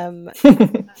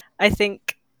 I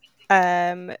think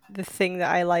the thing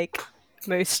that I like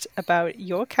most about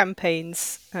your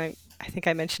campaigns, I think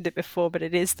I mentioned it before, but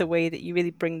it is the way that you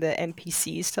really bring the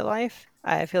NPCs to life.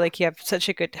 I feel like you have such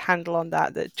a good handle on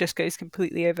that just goes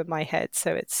completely over my head.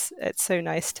 So it's so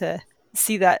nice to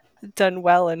see that done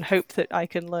well, and hope that I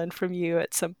can learn from you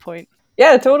at some point.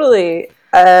 Yeah, totally.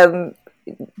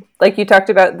 Like you talked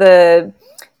about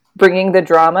bringing the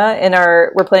drama in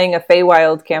we're playing a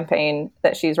Feywild campaign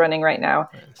that she's running right now.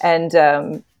 Nice.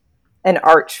 And an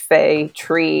Archfey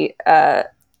tree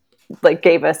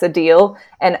gave us a deal,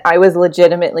 and I was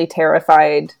legitimately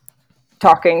terrified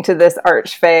talking to this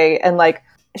Archfey and like,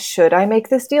 should I make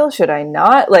this deal? Should I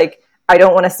not? Like, I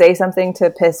don't want to say something to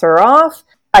piss her off.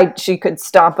 She could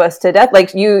stomp us to death.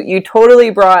 Like, you totally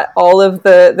brought all of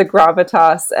the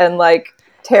gravitas and like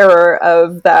terror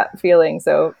of that feeling.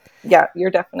 So yeah,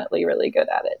 you're definitely really good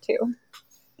at it too.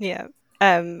 Yeah.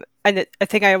 And I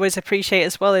think I always appreciate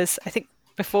as well is, I think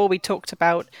before we talked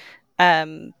about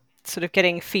sort of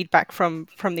getting feedback from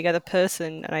the other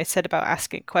person, and I said about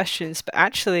asking questions, but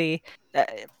actually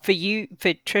for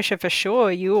Trisha, for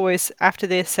sure, you always, after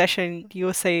this session,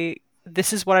 you'll say,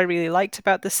 this is what I really liked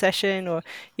about the session, or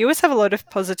you always have a lot of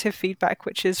positive feedback,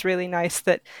 which is really nice,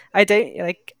 that I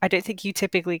don't think you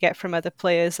typically get from other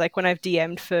players. Like when I've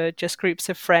DM'd for just groups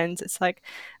of friends, it's like,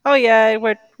 oh yeah,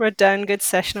 we're done, good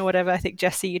session or whatever. I think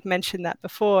Jesse, you'd mentioned that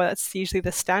before. That's usually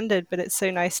the standard, but it's so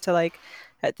nice to like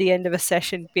at the end of a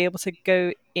session be able to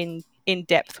go in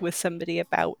depth with somebody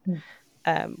about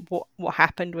what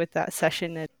happened with that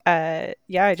session. And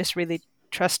I just really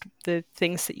trust the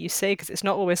things that you say, because it's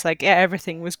not always like, yeah,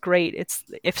 everything was great. It's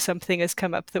if something has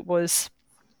come up that was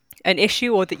an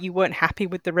issue or that you weren't happy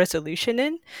with the resolution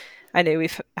in. I know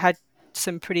we've had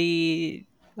some pretty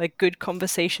like good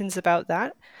conversations about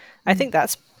that. I think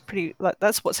that's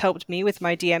what's helped me with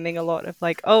my DMing a lot, of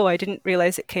like, oh, I didn't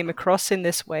realize it came across in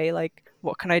this way. Like,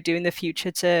 what can I do in the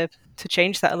future to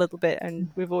change that a little bit?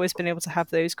 And we've always been able to have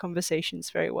those conversations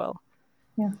very well.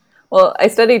 Yeah. Well, I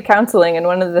studied counseling, and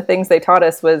one of the things they taught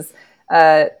us was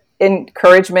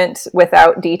encouragement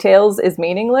without details is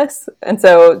meaningless. And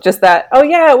so just that, oh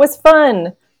yeah, it was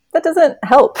fun, that doesn't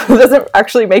help. It doesn't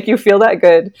actually make you feel that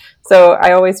good. So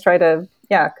I always try to,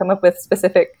 come up with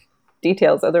specific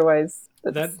details. Otherwise,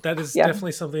 that is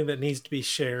definitely something that needs to be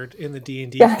shared in the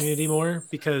D&D Yes. community more,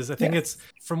 because I think it's,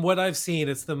 from what I've seen,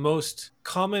 it's the most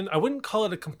common, I wouldn't call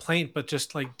it a complaint, but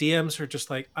just like DMs are just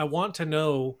like, I want to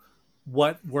know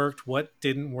what worked, what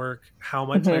didn't work, how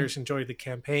my players enjoyed the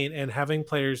campaign, and having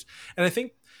players. And I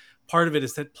think part of it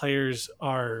is that players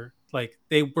are like,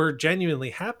 they were genuinely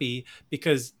happy,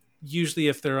 because usually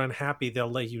if they're unhappy, they'll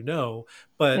let you know.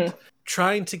 But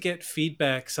trying to get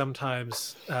feedback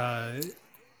sometimes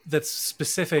that's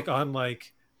specific on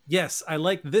like, yes, I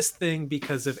like this thing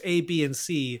because of A, B, and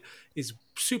C is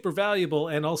super valuable,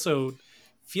 and also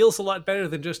feels a lot better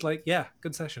than just like, yeah,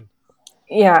 good session.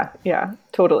 Yeah,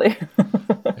 totally.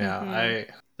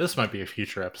 This might be a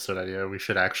future episode idea. We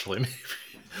should actually maybe,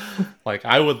 like,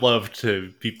 I would love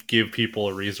to give people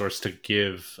a resource to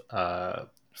give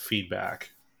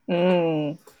feedback.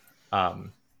 But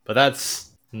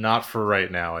that's not for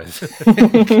right now, I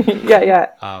think.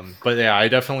 Yeah. But yeah, I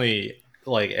definitely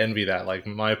like envy that. Like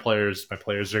my players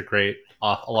are great.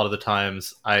 A lot of the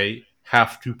times I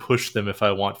have to push them if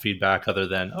I want feedback other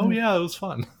than, oh yeah, it was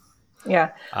fun.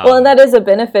 Yeah. Well, and that is a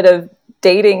benefit of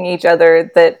dating each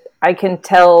other, that I can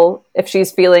tell if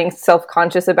she's feeling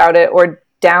self-conscious about it or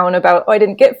down about, oh, I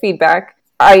didn't get feedback.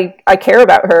 I care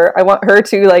about her. I want her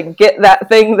to like get that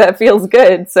thing that feels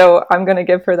good. So I'm going to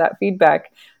give her that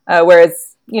feedback.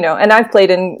 Whereas, and I've played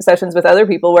in sessions with other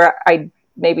people where I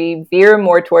maybe veer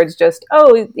more towards just,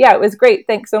 oh yeah, it was great,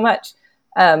 thanks so much.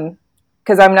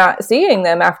 Because I'm not seeing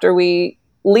them after we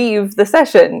leave the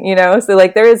session, So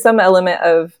like there is some element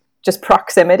of just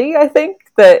proximity, I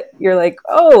think, that you're like,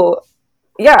 oh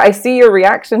yeah, I see your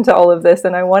reaction to all of this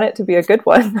and I want it to be a good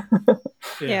one.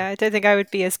 Yeah, I don't think I would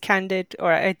be as candid,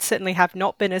 or I certainly have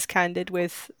not been as candid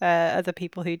with other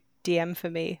people who DM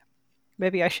for me.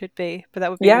 Maybe I should be, but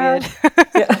that would be weird.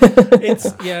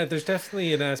 There's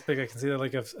definitely an aspect I can see that,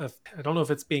 like, of I don't know if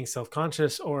it's being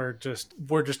self-conscious or just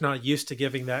we're just not used to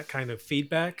giving that kind of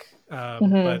feedback.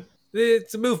 But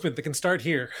it's a movement that can start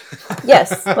here.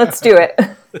 Yes, let's do it.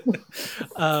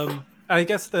 I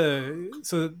guess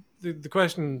the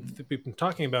question that we've been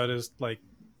talking about is like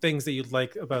things that you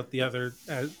like about the other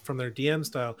from their DM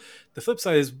style. The flip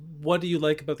side is, what do you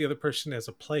like about the other person as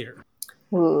a player?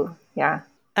 Ooh, yeah.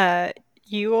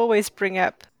 You always bring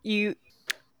up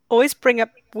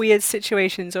weird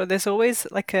situations, or there's always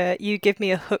like you give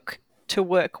me a hook to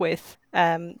work with.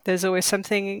 There's always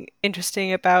something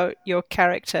interesting about your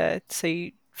character. So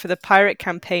for the pirate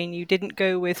campaign, you didn't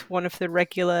go with one of the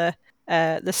regular,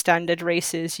 the standard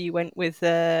races. You went with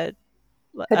a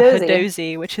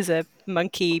Hadozi, which is a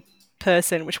monkey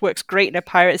person, which works great in a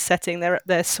pirate setting.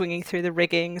 They're swinging through the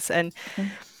riggings, and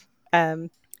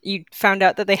you found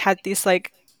out that they had these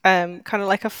like kind of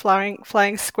like a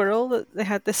flying squirrel, that they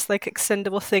had this like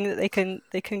extendable thing that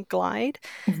they can glide.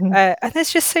 And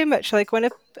there's just so much, like when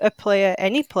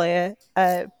any player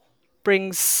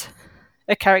brings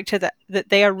a character that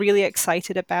they are really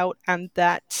excited about, and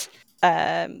that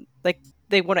like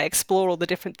they want to explore all the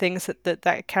different things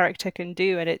that character can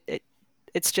do, and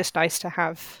it's just nice to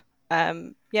have.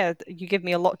 You give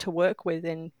me a lot to work with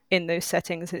in those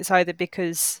settings. It's either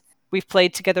because we've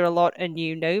played together a lot and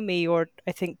you know me, or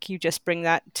I think you just bring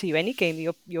that to any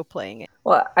game you're playing it.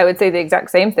 Well, I would say the exact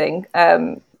same thing.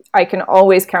 I can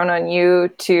always count on you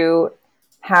to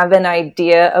have an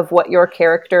idea of what your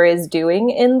character is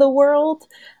doing in the world.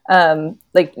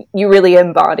 Like you really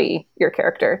embody your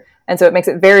character. And so it makes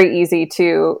it very easy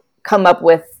to come up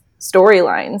with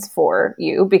storylines for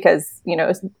you, because,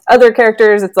 other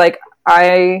characters, it's like,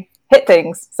 I hit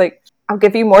things. It's like, I'll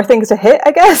give you more things to hit,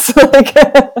 I guess.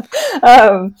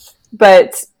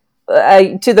 But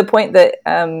to the point that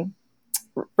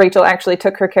Rachel actually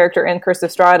took her character in Curse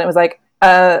of Strahd and was like,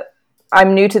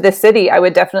 I'm new to this city. I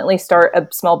would definitely start a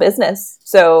small business.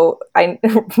 So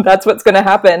that's what's going to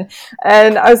happen.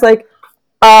 And I was like,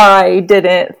 I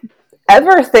didn't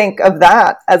ever think of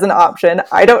that as an option.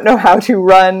 I don't know how to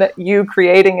run you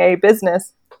creating a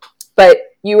business, but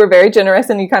you were very generous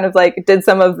and you kind of like did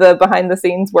some of the behind the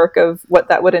scenes work of what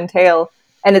that would entail.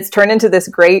 And it's turned into this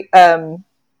great,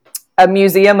 a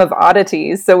museum of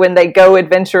oddities. So when they go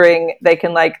adventuring, they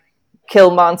can like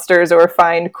kill monsters or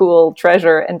find cool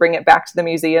treasure and bring it back to the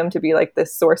museum to be like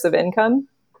this source of income.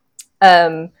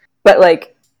 But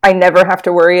like, I never have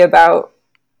to worry about,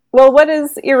 well, what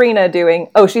is Irina doing?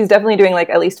 Oh, she's definitely doing like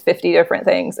at least 50 different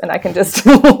things, and I can just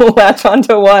latch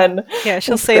onto one. Yeah,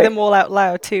 she'll say them all out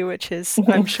loud too, which is,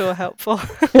 I'm sure, helpful.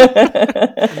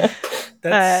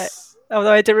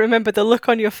 Although I do remember the look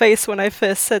on your face when I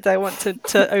first said I wanted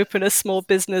to open a small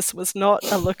business was not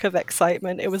a look of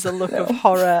excitement. It was a look of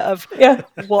horror of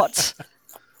what?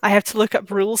 I have to look up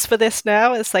rules for this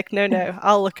now? It's like, no,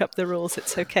 I'll look up the rules.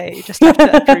 It's okay. You just have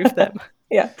to approve them.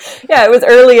 Yeah, it was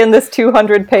early in this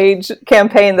 200-page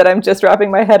campaign that I'm just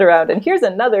wrapping my head around. And here's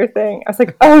another thing. I was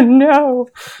like, oh no.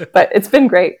 But it's been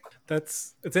great.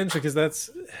 It's interesting because that's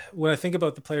when I think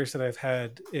about the players that I've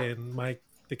had in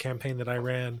the campaign that I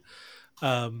ran.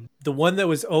 The one that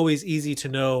was always easy to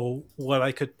know what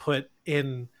I could put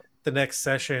in the next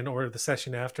session or the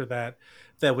session after that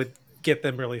would get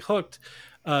them really hooked.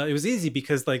 It was easy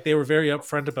because like they were very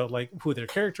upfront about like who their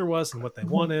character was and what they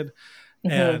wanted.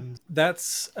 And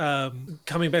that's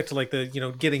coming back to like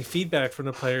the, getting feedback from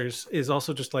the players is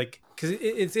also just like, because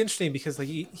it's interesting because like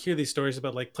you hear these stories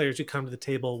about like players who come to the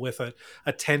table with a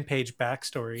 10-page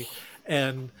backstory,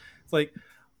 and it's like,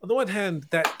 on the one hand,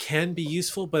 that can be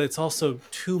useful, but it's also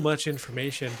too much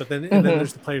information. But then, and then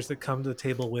there's the players that come to the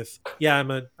table with,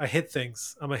 I hit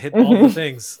things. I'm gonna hit all the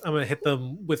things. I'm gonna hit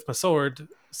them with my sword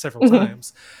several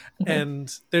times.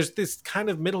 And there's this kind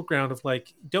of middle ground of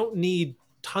like, don't need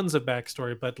tons of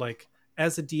backstory, but like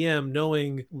as a DM,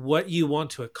 knowing what you want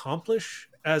to accomplish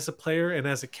as a player and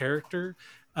as a character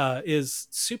is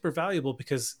super valuable,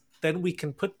 because then we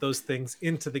can put those things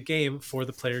into the game for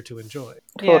the player to enjoy.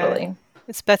 Totally. Yeah.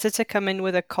 It's better to come in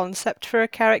with a concept for a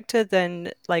character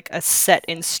than like a set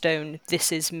in stone,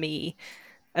 this is me,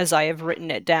 as I have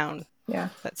written it down. Yeah.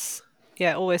 That's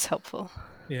always helpful.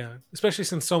 Yeah, especially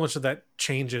since so much of that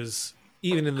changes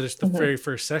even in the very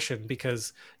first session,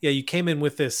 because you came in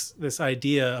with this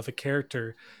idea of a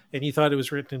character and you thought it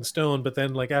was written in stone, but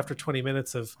then like after 20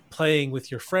 minutes of playing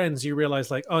with your friends, you realize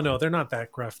like, oh no, they're not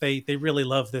that gruff. They really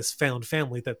love this found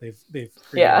family that they've created.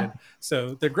 Yeah.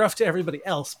 So they're gruff to everybody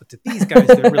else, but to these guys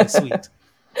they're really sweet.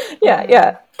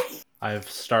 Yeah. I've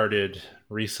started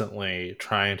recently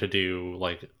trying to do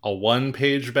like a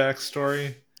 1-page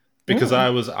backstory, because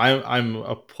I'm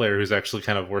a player who's actually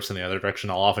kind of worse in the other direction.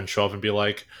 I'll often show up and be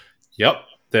like, yep,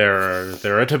 they're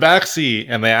a tabaxi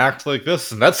and they act like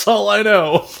this, and that's all I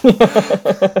know.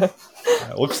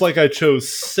 It looks like I chose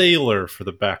sailor for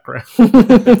the background,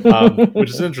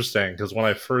 which is interesting because when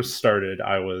I first started,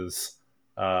 I was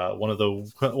one of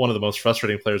the most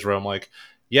frustrating players where I'm like,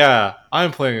 yeah,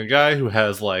 I'm playing a guy who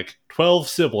has like 12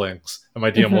 siblings, and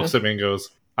my DM looks at me and goes,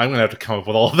 I'm going to have to come up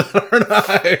with all of that, aren't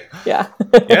I? Yeah.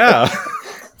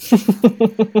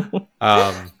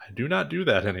 I do not do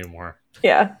that anymore.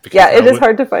 Yeah. It is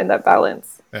hard to find that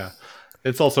balance. Yeah.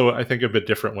 It's also, I think, a bit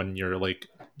different when you're like,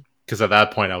 because at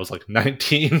that point I was like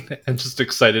 19 and just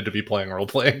excited to be playing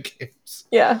role-playing games.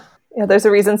 Yeah. There's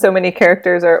a reason so many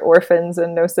characters are orphans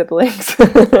and no siblings.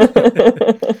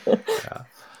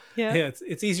 Yeah,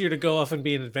 it's easier to go off and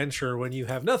be an adventurer when you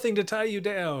have nothing to tie you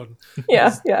down.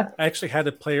 Yeah. I actually had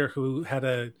a player who had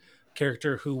a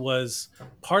character who was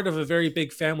part of a very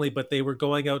big family, but they were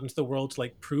going out into the world to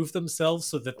like prove themselves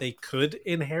so that they could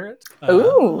inherit.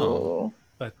 Ooh.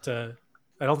 But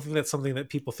I don't think that's something that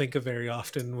people think of very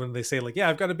often when they say like,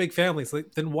 I've got a big family. It's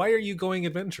like, then why are you going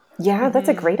adventure? Yeah, that's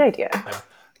a great idea.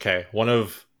 Okay, one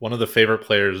of the favorite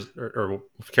players or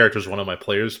characters one of my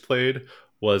players played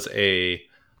was a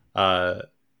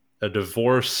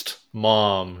divorced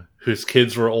mom whose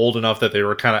kids were old enough that they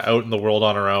were kind of out in the world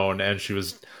on her own, and she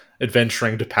was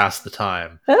adventuring to pass the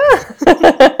time.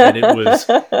 And it was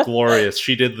glorious.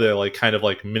 She did the like kind of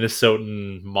like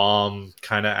Minnesotan mom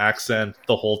kind of accent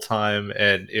the whole time,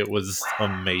 and it was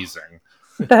amazing.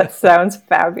 That sounds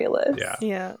fabulous.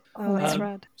 Yeah. Oh, that's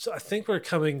rad. So I think we're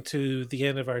coming to the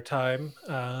end of our time.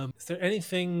 Is there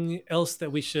anything else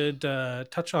that we should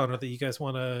touch on, or that you guys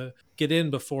want to get in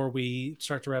before we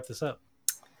start to wrap this up?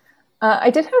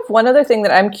 I did have one other thing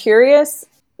that I'm curious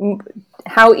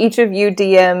how each of you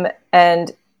DM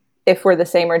and if we're the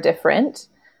same or different.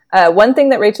 One thing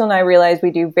that Rachel and I realized we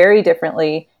do very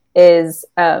differently is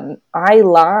I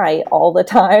lie all the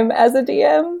time as a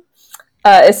DM.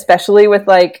 Especially with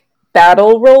like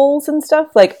battle rolls and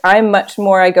stuff. Like I'm much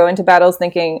more, I go into battles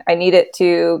thinking I need it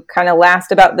to kind of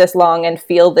last about this long and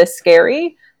feel this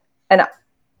scary. And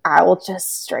I will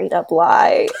just straight up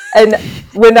lie. And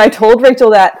when I told Rachel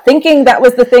that, thinking that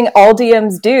was the thing all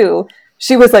DMs do,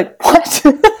 she was like, what?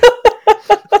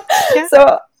 Yeah.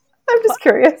 So I'm just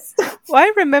curious. Well,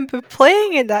 I remember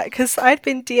playing in that because I'd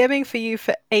been DMing for you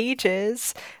for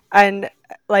ages, and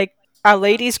like our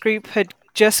ladies group had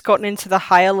just gotten into the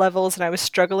higher levels, and I was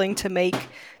struggling to make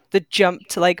the jump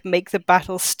to like make the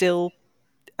battle still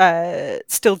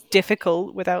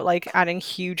difficult without like adding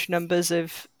huge numbers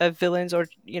of villains, or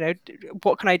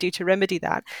what can I do to remedy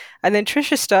that? And then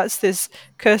Trisha starts this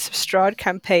Curse of Strahd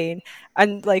campaign,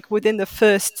 and like within the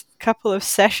first couple of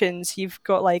sessions you've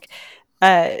got like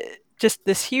just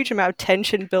this huge amount of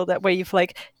tension build up where you've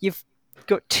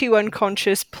got two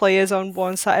unconscious players on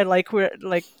one side, like we're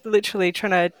like literally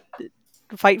trying to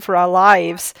fight for our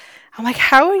lives. I'm like,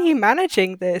 how are you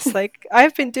managing this? Like,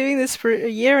 I've been doing this for a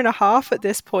year and a half at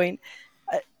this point.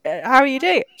 How are you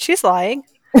doing it? She's lying.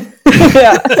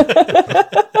 Yeah.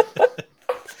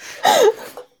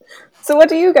 So what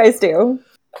do you guys do?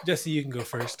 Jesse, you can go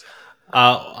first.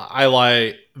 I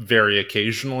lie very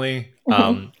occasionally.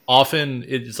 Often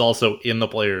it's also in the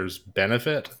player's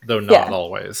benefit, though not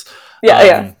always.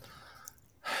 Yeah.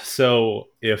 So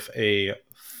if a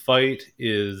fight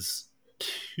is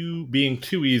being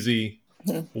too easy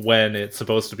when it's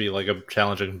supposed to be like a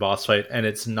challenging boss fight, and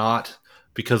it's not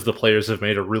because the players have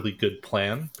made a really good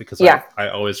plan, because I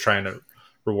always try and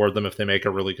reward them if they make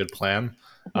a really good plan.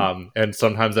 And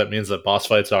sometimes that means that boss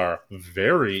fights are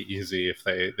very easy if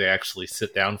they actually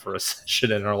sit down for a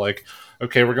session and are like,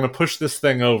 okay, we're going to push this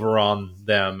thing over on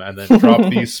them and then drop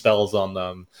these spells on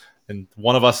them. And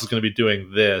one of us is going to be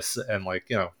doing this. And like,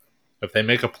 if they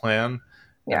make a plan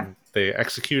and they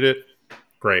execute it,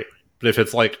 great. But if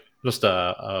it's like just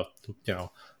them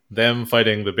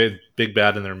fighting the big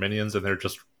bad and their minions and they're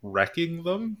just wrecking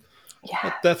them,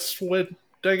 that's when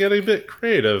I get a bit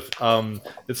creative.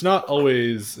 It's not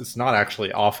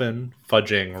actually often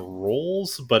fudging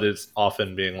rolls, but it's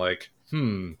often being like,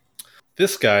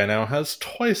 this guy now has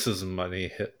twice as many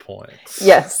hit points.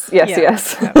 Yes.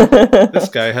 This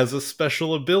guy has a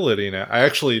special ability now. I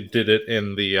actually did it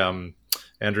in the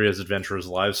Andrea's Adventures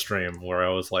live stream where I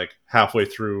was like halfway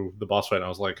through the boss fight and I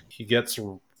was like, he gets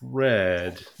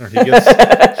red, or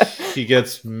he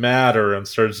gets madder and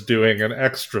starts doing an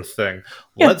extra thing.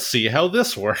 Let's see how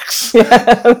this works.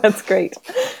 Yeah, that's great.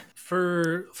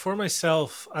 For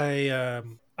myself, I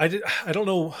don't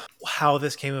know how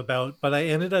this came about, but I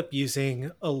ended up using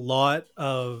a lot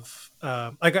of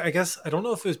I guess I don't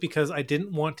know if it was because I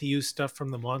didn't want to use stuff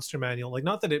from the monster manual. Like,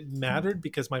 not that it mattered,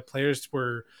 because my players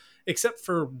were, except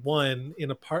for one in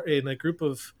a group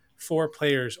of 4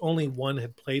 players, only one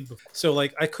had played before. So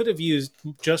like I could have used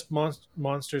just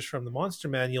monsters from the monster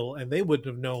manual and they wouldn't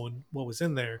have known what was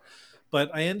in there. But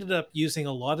I ended up using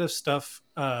a lot of stuff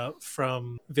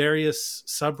from various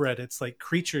subreddits, like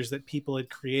creatures that people had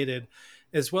created,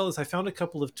 as well as I found a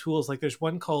couple of tools. Like there's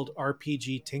one called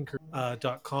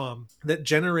rpgtinker.com that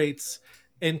generates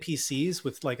NPCs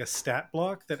with like a stat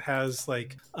block that has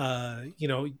like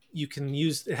you can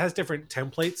use, it has different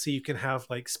templates, so you can have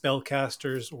like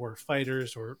spellcasters or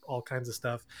fighters or all kinds of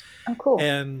stuff. Oh, cool.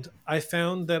 And I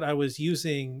found that I was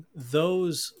using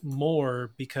those more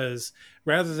because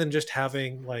rather than just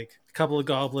having like a couple of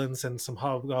goblins and some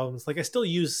hobgoblins, like I still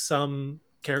use some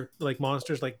like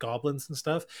monsters like goblins and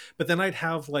stuff, but then I'd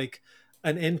have like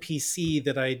an NPC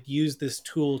that I'd use this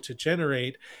tool to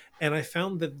generate. And I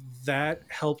found that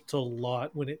helped a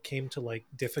lot when it came to like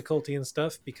difficulty and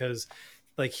stuff, because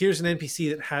like here's an NPC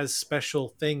that has special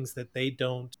things that they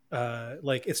don't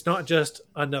like. It's not just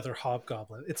another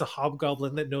hobgoblin, it's a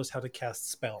hobgoblin that knows how to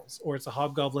cast spells, or it's a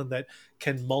hobgoblin that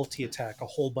can multi-attack a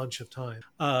whole bunch of times.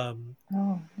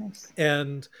 Nice.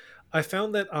 And I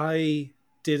found that I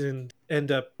didn't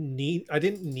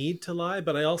need to lie,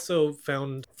 but I also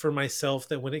found for myself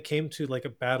that when it came to like a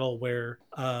battle where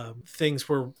things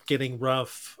were getting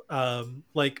rough,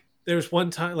 like there's one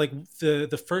time, like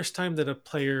the first time that a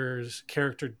player's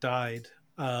character died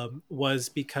was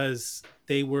because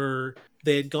they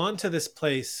had gone to this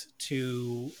place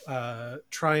to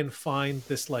try and find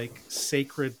this like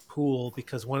sacred pool,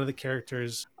 because one of the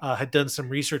characters had done some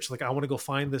research, like, I want to go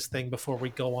find this thing before we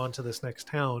go on to this next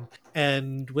town.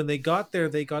 And when they got there,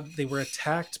 they were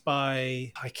attacked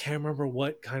by, I can't remember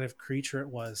what kind of creature it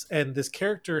was, and this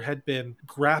character had been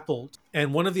grappled,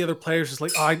 and one of the other players was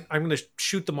like, I'm going to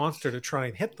shoot the monster to try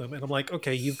and hit them. And I'm like,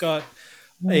 okay, you've got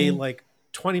a like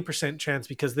 20% chance,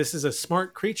 because this is a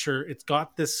smart creature, it's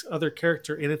got this other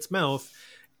character in its mouth,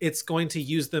 it's going to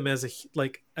use them as a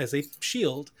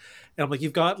shield. And I'm like,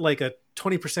 you've got like a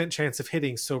 20% chance of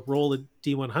hitting, so roll a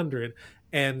D100,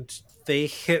 and they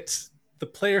hit the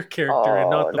player character and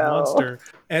not the monster.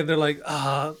 And they're like,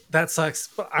 that sucks,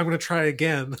 but I'm going to try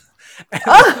again.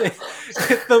 And they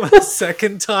hit them a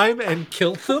second time and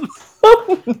killed them.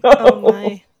 Oh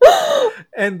my.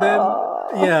 And then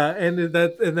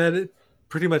and then it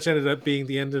pretty much ended up being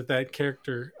the end of that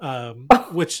character,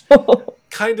 which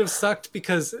kind of sucked,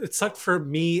 because it sucked for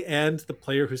me and the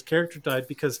player whose character died,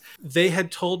 because they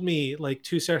had told me like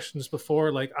 2 sessions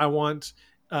before, like, I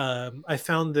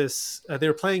found this, they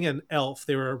were playing an elf,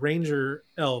 they were a ranger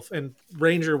elf, and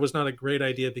ranger was not a great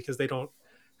idea because they don't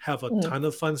have a ton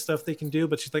of fun stuff they can do.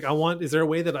 But she's like, is there a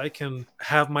way that I can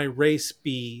have my race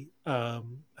be, I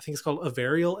think it's called a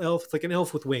varial elf. It's like an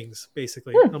elf with wings,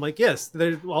 basically. And I'm like, yes,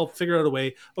 I'll figure out a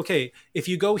way. Okay, if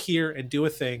you go here and do a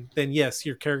thing, then yes,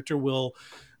 your character will,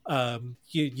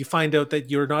 you find out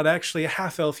that you're not actually a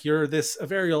half elf, you're a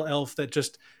varial elf that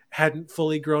just hadn't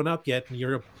fully grown up yet,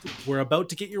 and we're about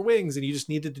to get your wings, and you just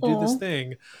needed to do this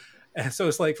thing. And so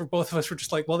it's like, for both of us, we're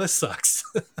just like, well, this sucks.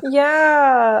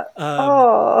 Yeah.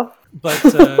 But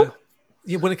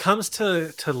when it comes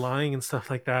to lying and stuff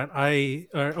like that,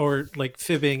 or like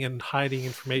fibbing and hiding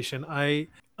information, I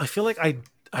feel like I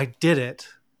did it.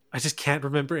 I just can't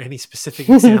remember any specific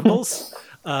examples.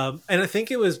 And I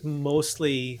think it was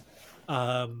mostly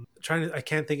I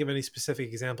can't think of any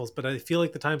specific examples, but I feel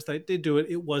like the times that I did do it,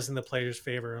 it was in the player's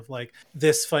favor of like,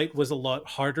 this fight was a lot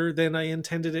harder than I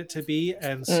intended it to be.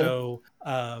 And so,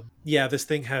 this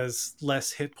thing has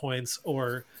less hit points,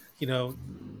 or,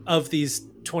 of these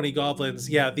 20 goblins,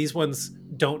 these ones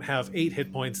don't have 8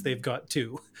 hit points. They've got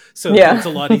 2. So it's a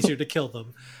lot easier to kill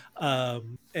them.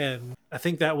 And I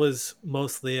think that was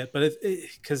mostly it, but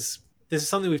because this is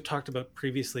something we've talked about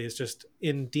previously, is just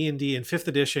in D&D in 5th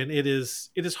edition, it is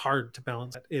hard to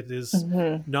balance. It is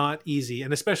not easy.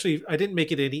 And especially, I didn't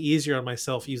make it any easier on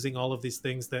myself using all of these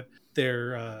things that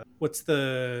they're,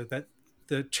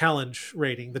 the challenge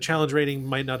rating. The challenge rating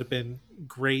might not have been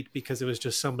great because it was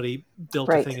just somebody built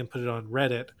a thing and put it on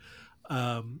Reddit.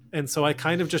 And so I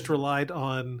kind of just relied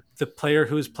on the player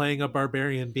who was playing a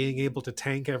barbarian being able to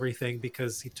tank everything,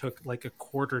 because he took like a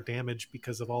quarter damage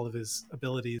because of all of his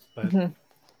abilities. But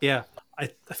I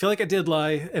feel like I did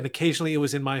lie, and occasionally it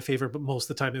was in my favor, but most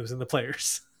of the time it was in the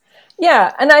players.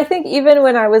 Yeah, and I think even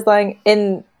when I was lying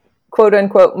in quote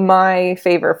unquote my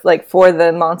favor, like for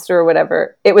the monster or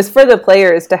whatever, it was for the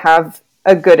players to have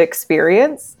a good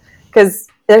experience, because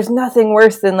there's nothing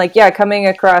worse than like, coming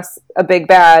across a big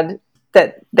bad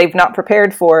that they've not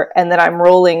prepared for, and then I'm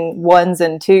rolling 1s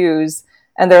and 2s,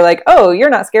 and they're like, oh, you're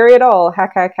not scary at all,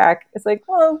 hack, hack, hack. It's like,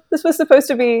 well, this was supposed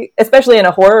to be, especially in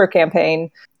a horror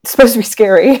campaign, it's supposed to be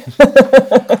scary.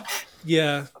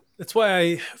 Yeah, that's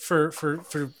why for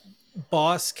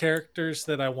boss characters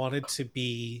that I wanted to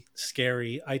be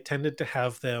scary, I tended to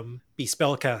have them be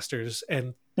spellcasters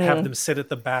and have them sit at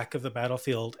the back of the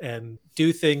battlefield and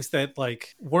do things that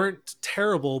like weren't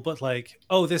terrible, but like,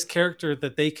 oh, this character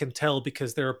that they can tell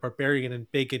because they're a barbarian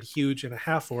and big and huge and a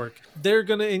half orc, they're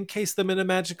gonna encase them in a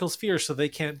magical sphere so they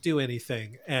can't do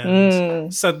anything.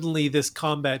 And suddenly this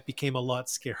combat became a lot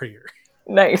scarier.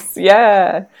 Nice.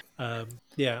 Yeah.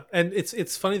 And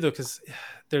it's funny though, because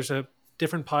there's a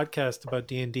different podcast about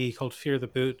D&D called Fear the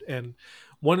Boot, and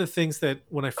one of the things that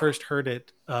when I first heard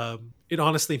it, it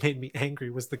honestly made me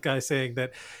angry, was the guy saying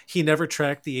that he never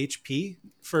tracked the HP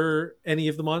for any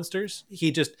of the monsters.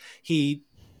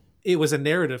 It was a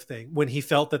narrative thing. When he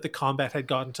felt that the combat had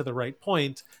gotten to the right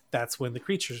point, that's when the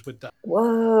creatures would die.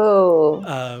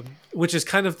 Whoa. Which is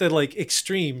kind of the like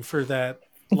extreme for that.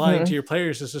 Lying to your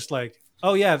players is just like,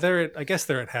 oh yeah, I guess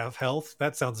they're at half health.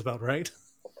 That sounds about right.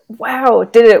 Wow.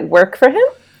 Did it work for him?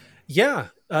 Yeah.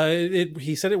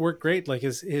 He said it worked great. Like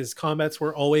his combats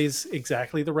were always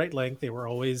exactly the right length. They were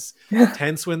always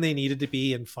tense when they needed to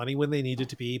be and funny when they needed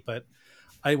to be. But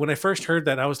when I first heard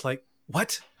that, I was like,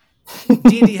 what?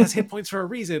 D&D has hit points for a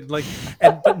reason.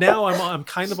 But now I'm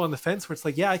kind of on the fence where it's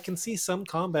like, yeah, I can see some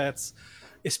combats,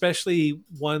 especially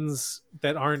ones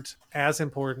that aren't as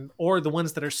important, or the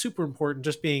ones that are super important,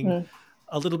 just being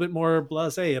a little bit more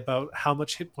blasé about how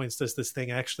much hit points does this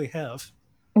thing actually have.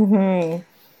 Mm-hmm.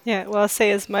 Yeah, well, I'll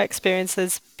say as my experience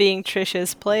as being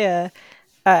Trisha's player,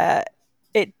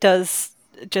 it does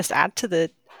just add to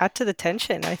the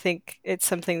tension. I think it's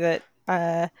something that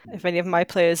if any of my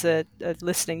players are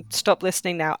listening, stop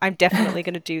listening now. I'm definitely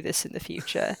going to do this in the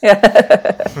future.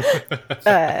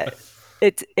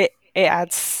 It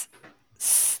adds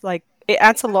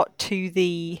a lot to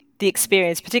the the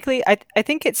experience. Particularly, I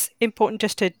think it's important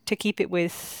just to keep it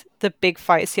with the big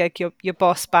fights, like your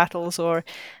boss battles, or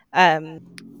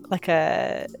like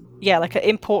a like a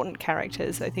important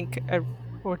characters. I think,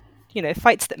 or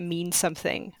fights that mean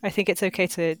something. I think it's okay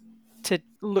to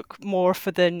look more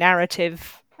for the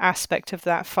narrative aspect of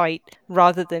that fight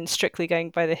rather than strictly going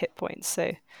by the hit points.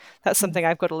 So that's something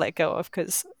I've got to let go of,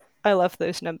 because I love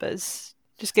those numbers.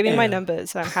 Just give me my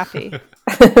numbers. I'm happy.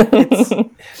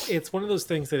 It's one of those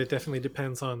things that it definitely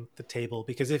depends on the table,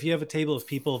 because if you have a table of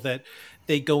people that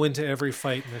they go into every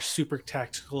fight and they're super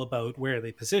tactical about where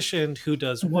they positioned, who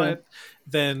does what,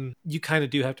 then you kind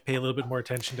of do have to pay a little bit more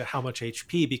attention to how much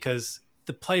HP, because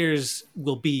the players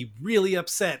will be really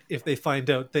upset if they find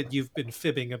out that you've been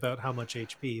fibbing about how much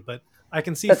HP. But I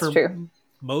can see That's for true.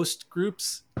 most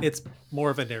groups, it's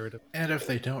more of a narrative. And if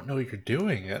they don't know you're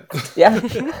doing it. Yeah.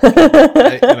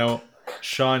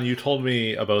 Sean, you told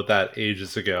me about that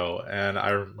ages ago, and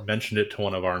I mentioned it to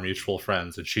one of our mutual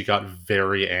friends, and she got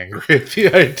very angry at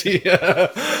the idea.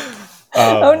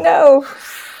 Oh no.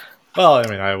 Well, I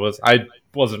mean, I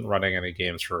wasn't running any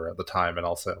games for her at the time, and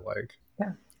also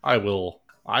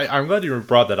I'm glad you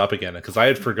brought that up again, because I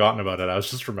had forgotten about it. I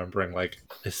was just remembering, I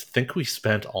think we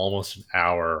spent almost an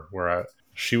hour where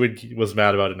she was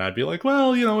mad about it, and I'd be like,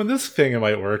 well, in this thing it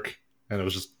might work, and it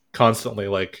was just constantly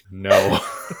no.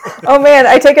 Oh man,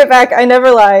 I take it back. I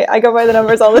never lie. I go by the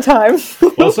numbers all the time.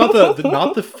 Well, it's not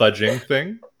the fudging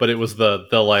thing, but it was the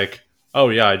oh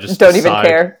yeah, I just don't even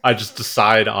care. I just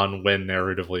decide on when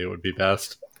narratively it would be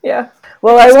best. Yeah.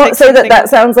 Well, I won't say that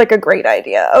sounds like a great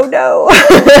idea. Oh no.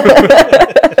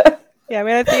 Yeah, I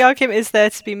mean, the argument is there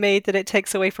to be made that it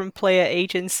takes away from player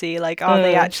agency. Like, are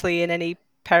they actually in any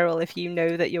peril if you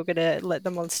know that you're going to let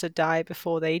the monster die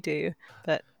before they do?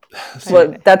 But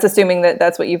well, that's assuming that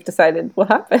that's what you've decided will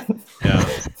happen. Yeah.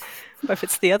 But if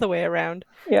it's the other way around.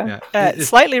 Yeah.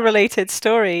 Slightly related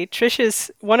story.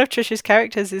 One of Trish's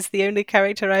characters is the only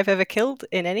character I've ever killed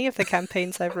in any of the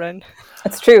campaigns I've run.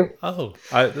 That's true. Oh,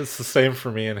 it's the same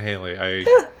for me and Haley.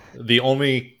 The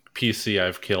only PC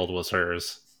I've killed was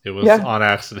hers. It was on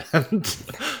accident.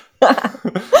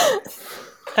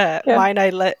 Mine,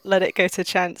 I let it go to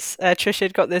chance. Trish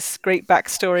had got this great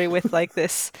backstory with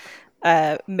this.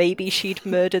 Maybe she'd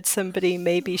murdered somebody.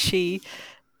 Maybe she.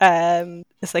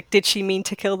 It's did she mean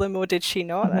to kill them or did she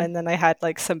not? Mm-hmm. And then I had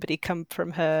somebody come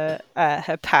from her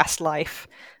past life,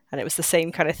 and it was the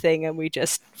same kind of thing. And we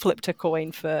just flipped a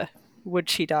coin for would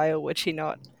she die or would she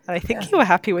not? And I think you were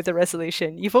happy with the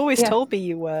resolution. You've always told me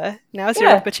you were. Now's your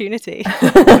opportunity.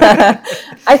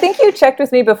 I think you checked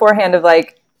with me beforehand of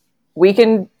we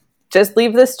can just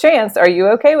leave this chance. Are you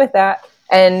okay with that?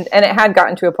 And it had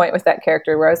gotten to a point with that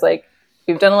character where I was like,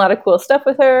 you've done a lot of cool stuff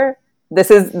with her.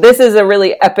 This is a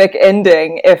really epic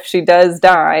ending if she does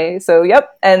die. So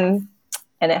yep, and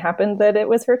it happened that it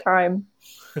was her time.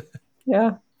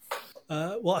 Yeah.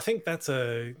 Well, I think that's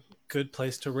a good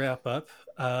place to wrap up.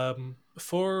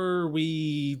 Before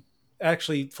we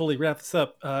actually fully wrap this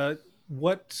up, plug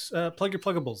your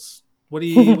pluggables. What do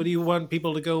you want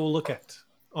people to go look at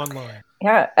online?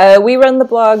 Yeah, we run the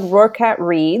blog Roarcat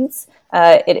Reads.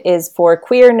 It is for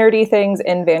queer, nerdy things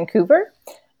in Vancouver.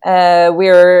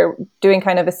 We're doing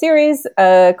kind of a series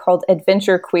called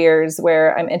Adventure Queers,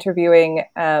 where I'm interviewing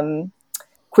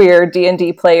queer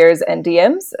D&D players and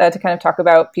DMs to kind of talk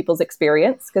about people's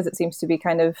experience, because it seems to be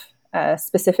kind of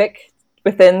specific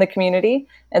within the community.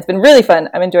 And it's been really fun.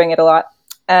 I'm enjoying it a lot.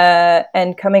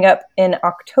 And coming up in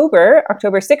October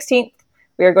 16th,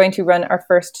 we are going to run our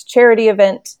first charity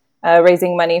event,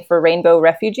 raising money for Rainbow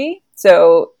Refugee.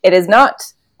 So it is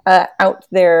not out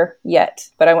there yet,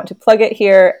 but I want to plug it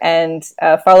here, and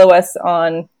follow us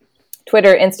on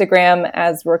Twitter, Instagram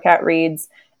as Roarcat Reads,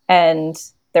 and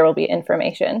there will be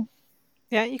information.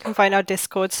 Yeah, you can find our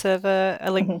Discord server,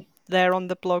 a link there on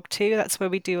the blog too. That's where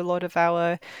we do a lot of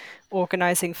our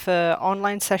organizing for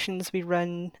online sessions we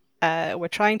run. We're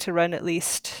trying to run at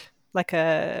least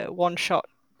a one-shot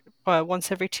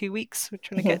once every 2 weeks. We're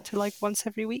trying to get to once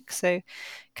every week. So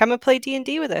come and play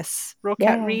D&D with us.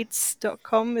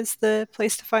 Roarcatreads.com is the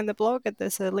place to find the blog, and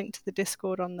there's a link to the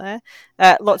Discord on there.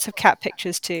 Lots of cat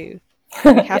pictures too.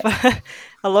 We have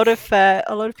a lot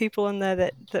of people on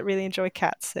there that really enjoy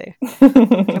cats, so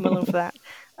come along for that.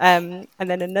 And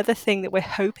then another thing that we're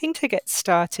hoping to get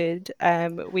started,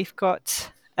 we've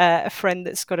got a friend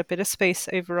that's got a bit of space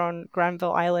over on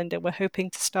Granville Island, and we're hoping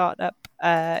to start up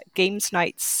games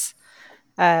nights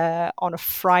on a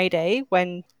Friday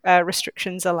when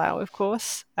restrictions allow, of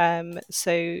course.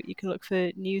 So you can look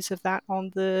for news of that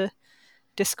on the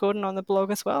Discord and on the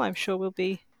blog as well. I'm sure we'll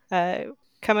be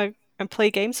come and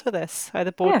play games with us,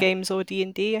 either board games or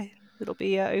D&D. It'll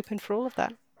be open for all of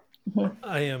that.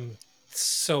 I am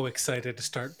so excited to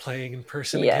start playing in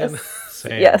person Yes. again.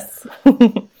 Same. Yes.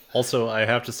 Also, I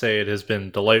have to say it has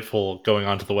been delightful going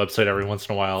onto the website every once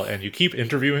in a while, and you keep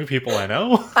interviewing people I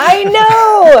know. I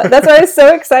know! That's why I was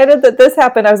so excited that this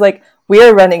happened. I was like, we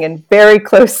are running in very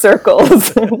close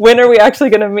circles. When are we actually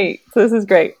going to meet? So this is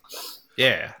great.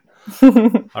 Yeah.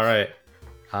 All right.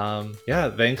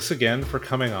 Yeah, thanks again for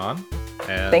coming on.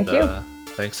 And, Thank you.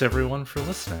 Thanks everyone for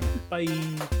listening. Bye.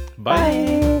 Bye.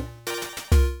 Bye.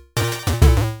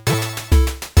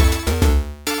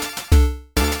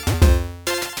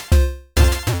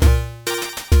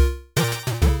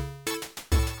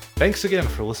 Thanks again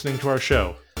for listening to our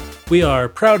show. We are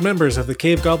proud members of the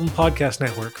Cave Goblin Podcast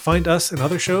Network. Find us and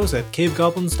other shows at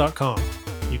cavegoblins.com.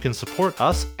 You can support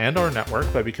us and our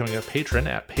network by becoming a patron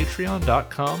at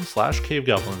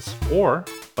patreon.com/cavegoblins or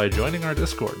by joining our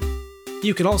Discord.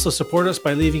 You can also support us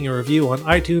by leaving a review on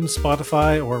iTunes,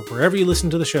 Spotify, or wherever you listen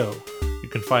to the show. You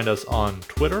can find us on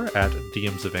Twitter at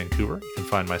DMs of Vancouver. You can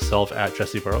find myself at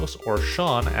Jesse Burrows or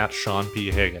Sean at Sean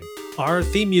P. Hagen. Our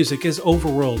theme music is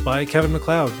Overworld by Kevin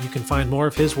MacLeod. You can find more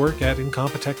of his work at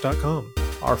incompetech.com.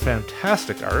 Our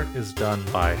fantastic art is done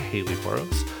by Haley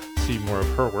Burrows. See more of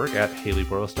her work at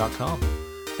haleyburrows.com.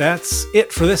 That's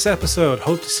it for this episode.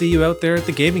 Hope to see you out there at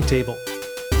the gaming table.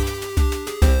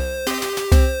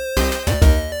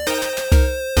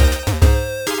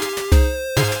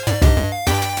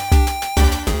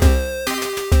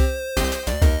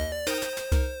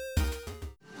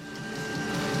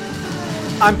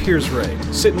 I'm Piers Ray.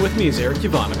 Sitting with me is Eric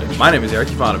Ivanovich. My name is Eric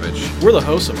Ivanovich. We're the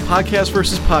hosts of Podcast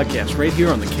vs. Podcast right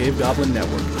here on the Cave Goblin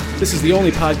Network. This is the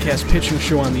only podcast pitching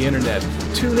show on the internet.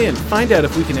 Tune in, find out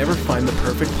if we can ever find the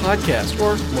perfect podcast,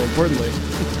 or, more importantly,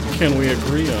 can we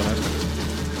agree on it?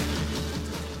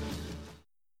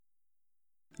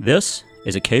 This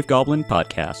is a Cave Goblin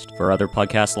podcast. For other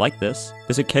podcasts like this,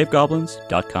 visit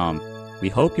cavegoblins.com. We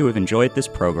hope you have enjoyed this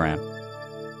program.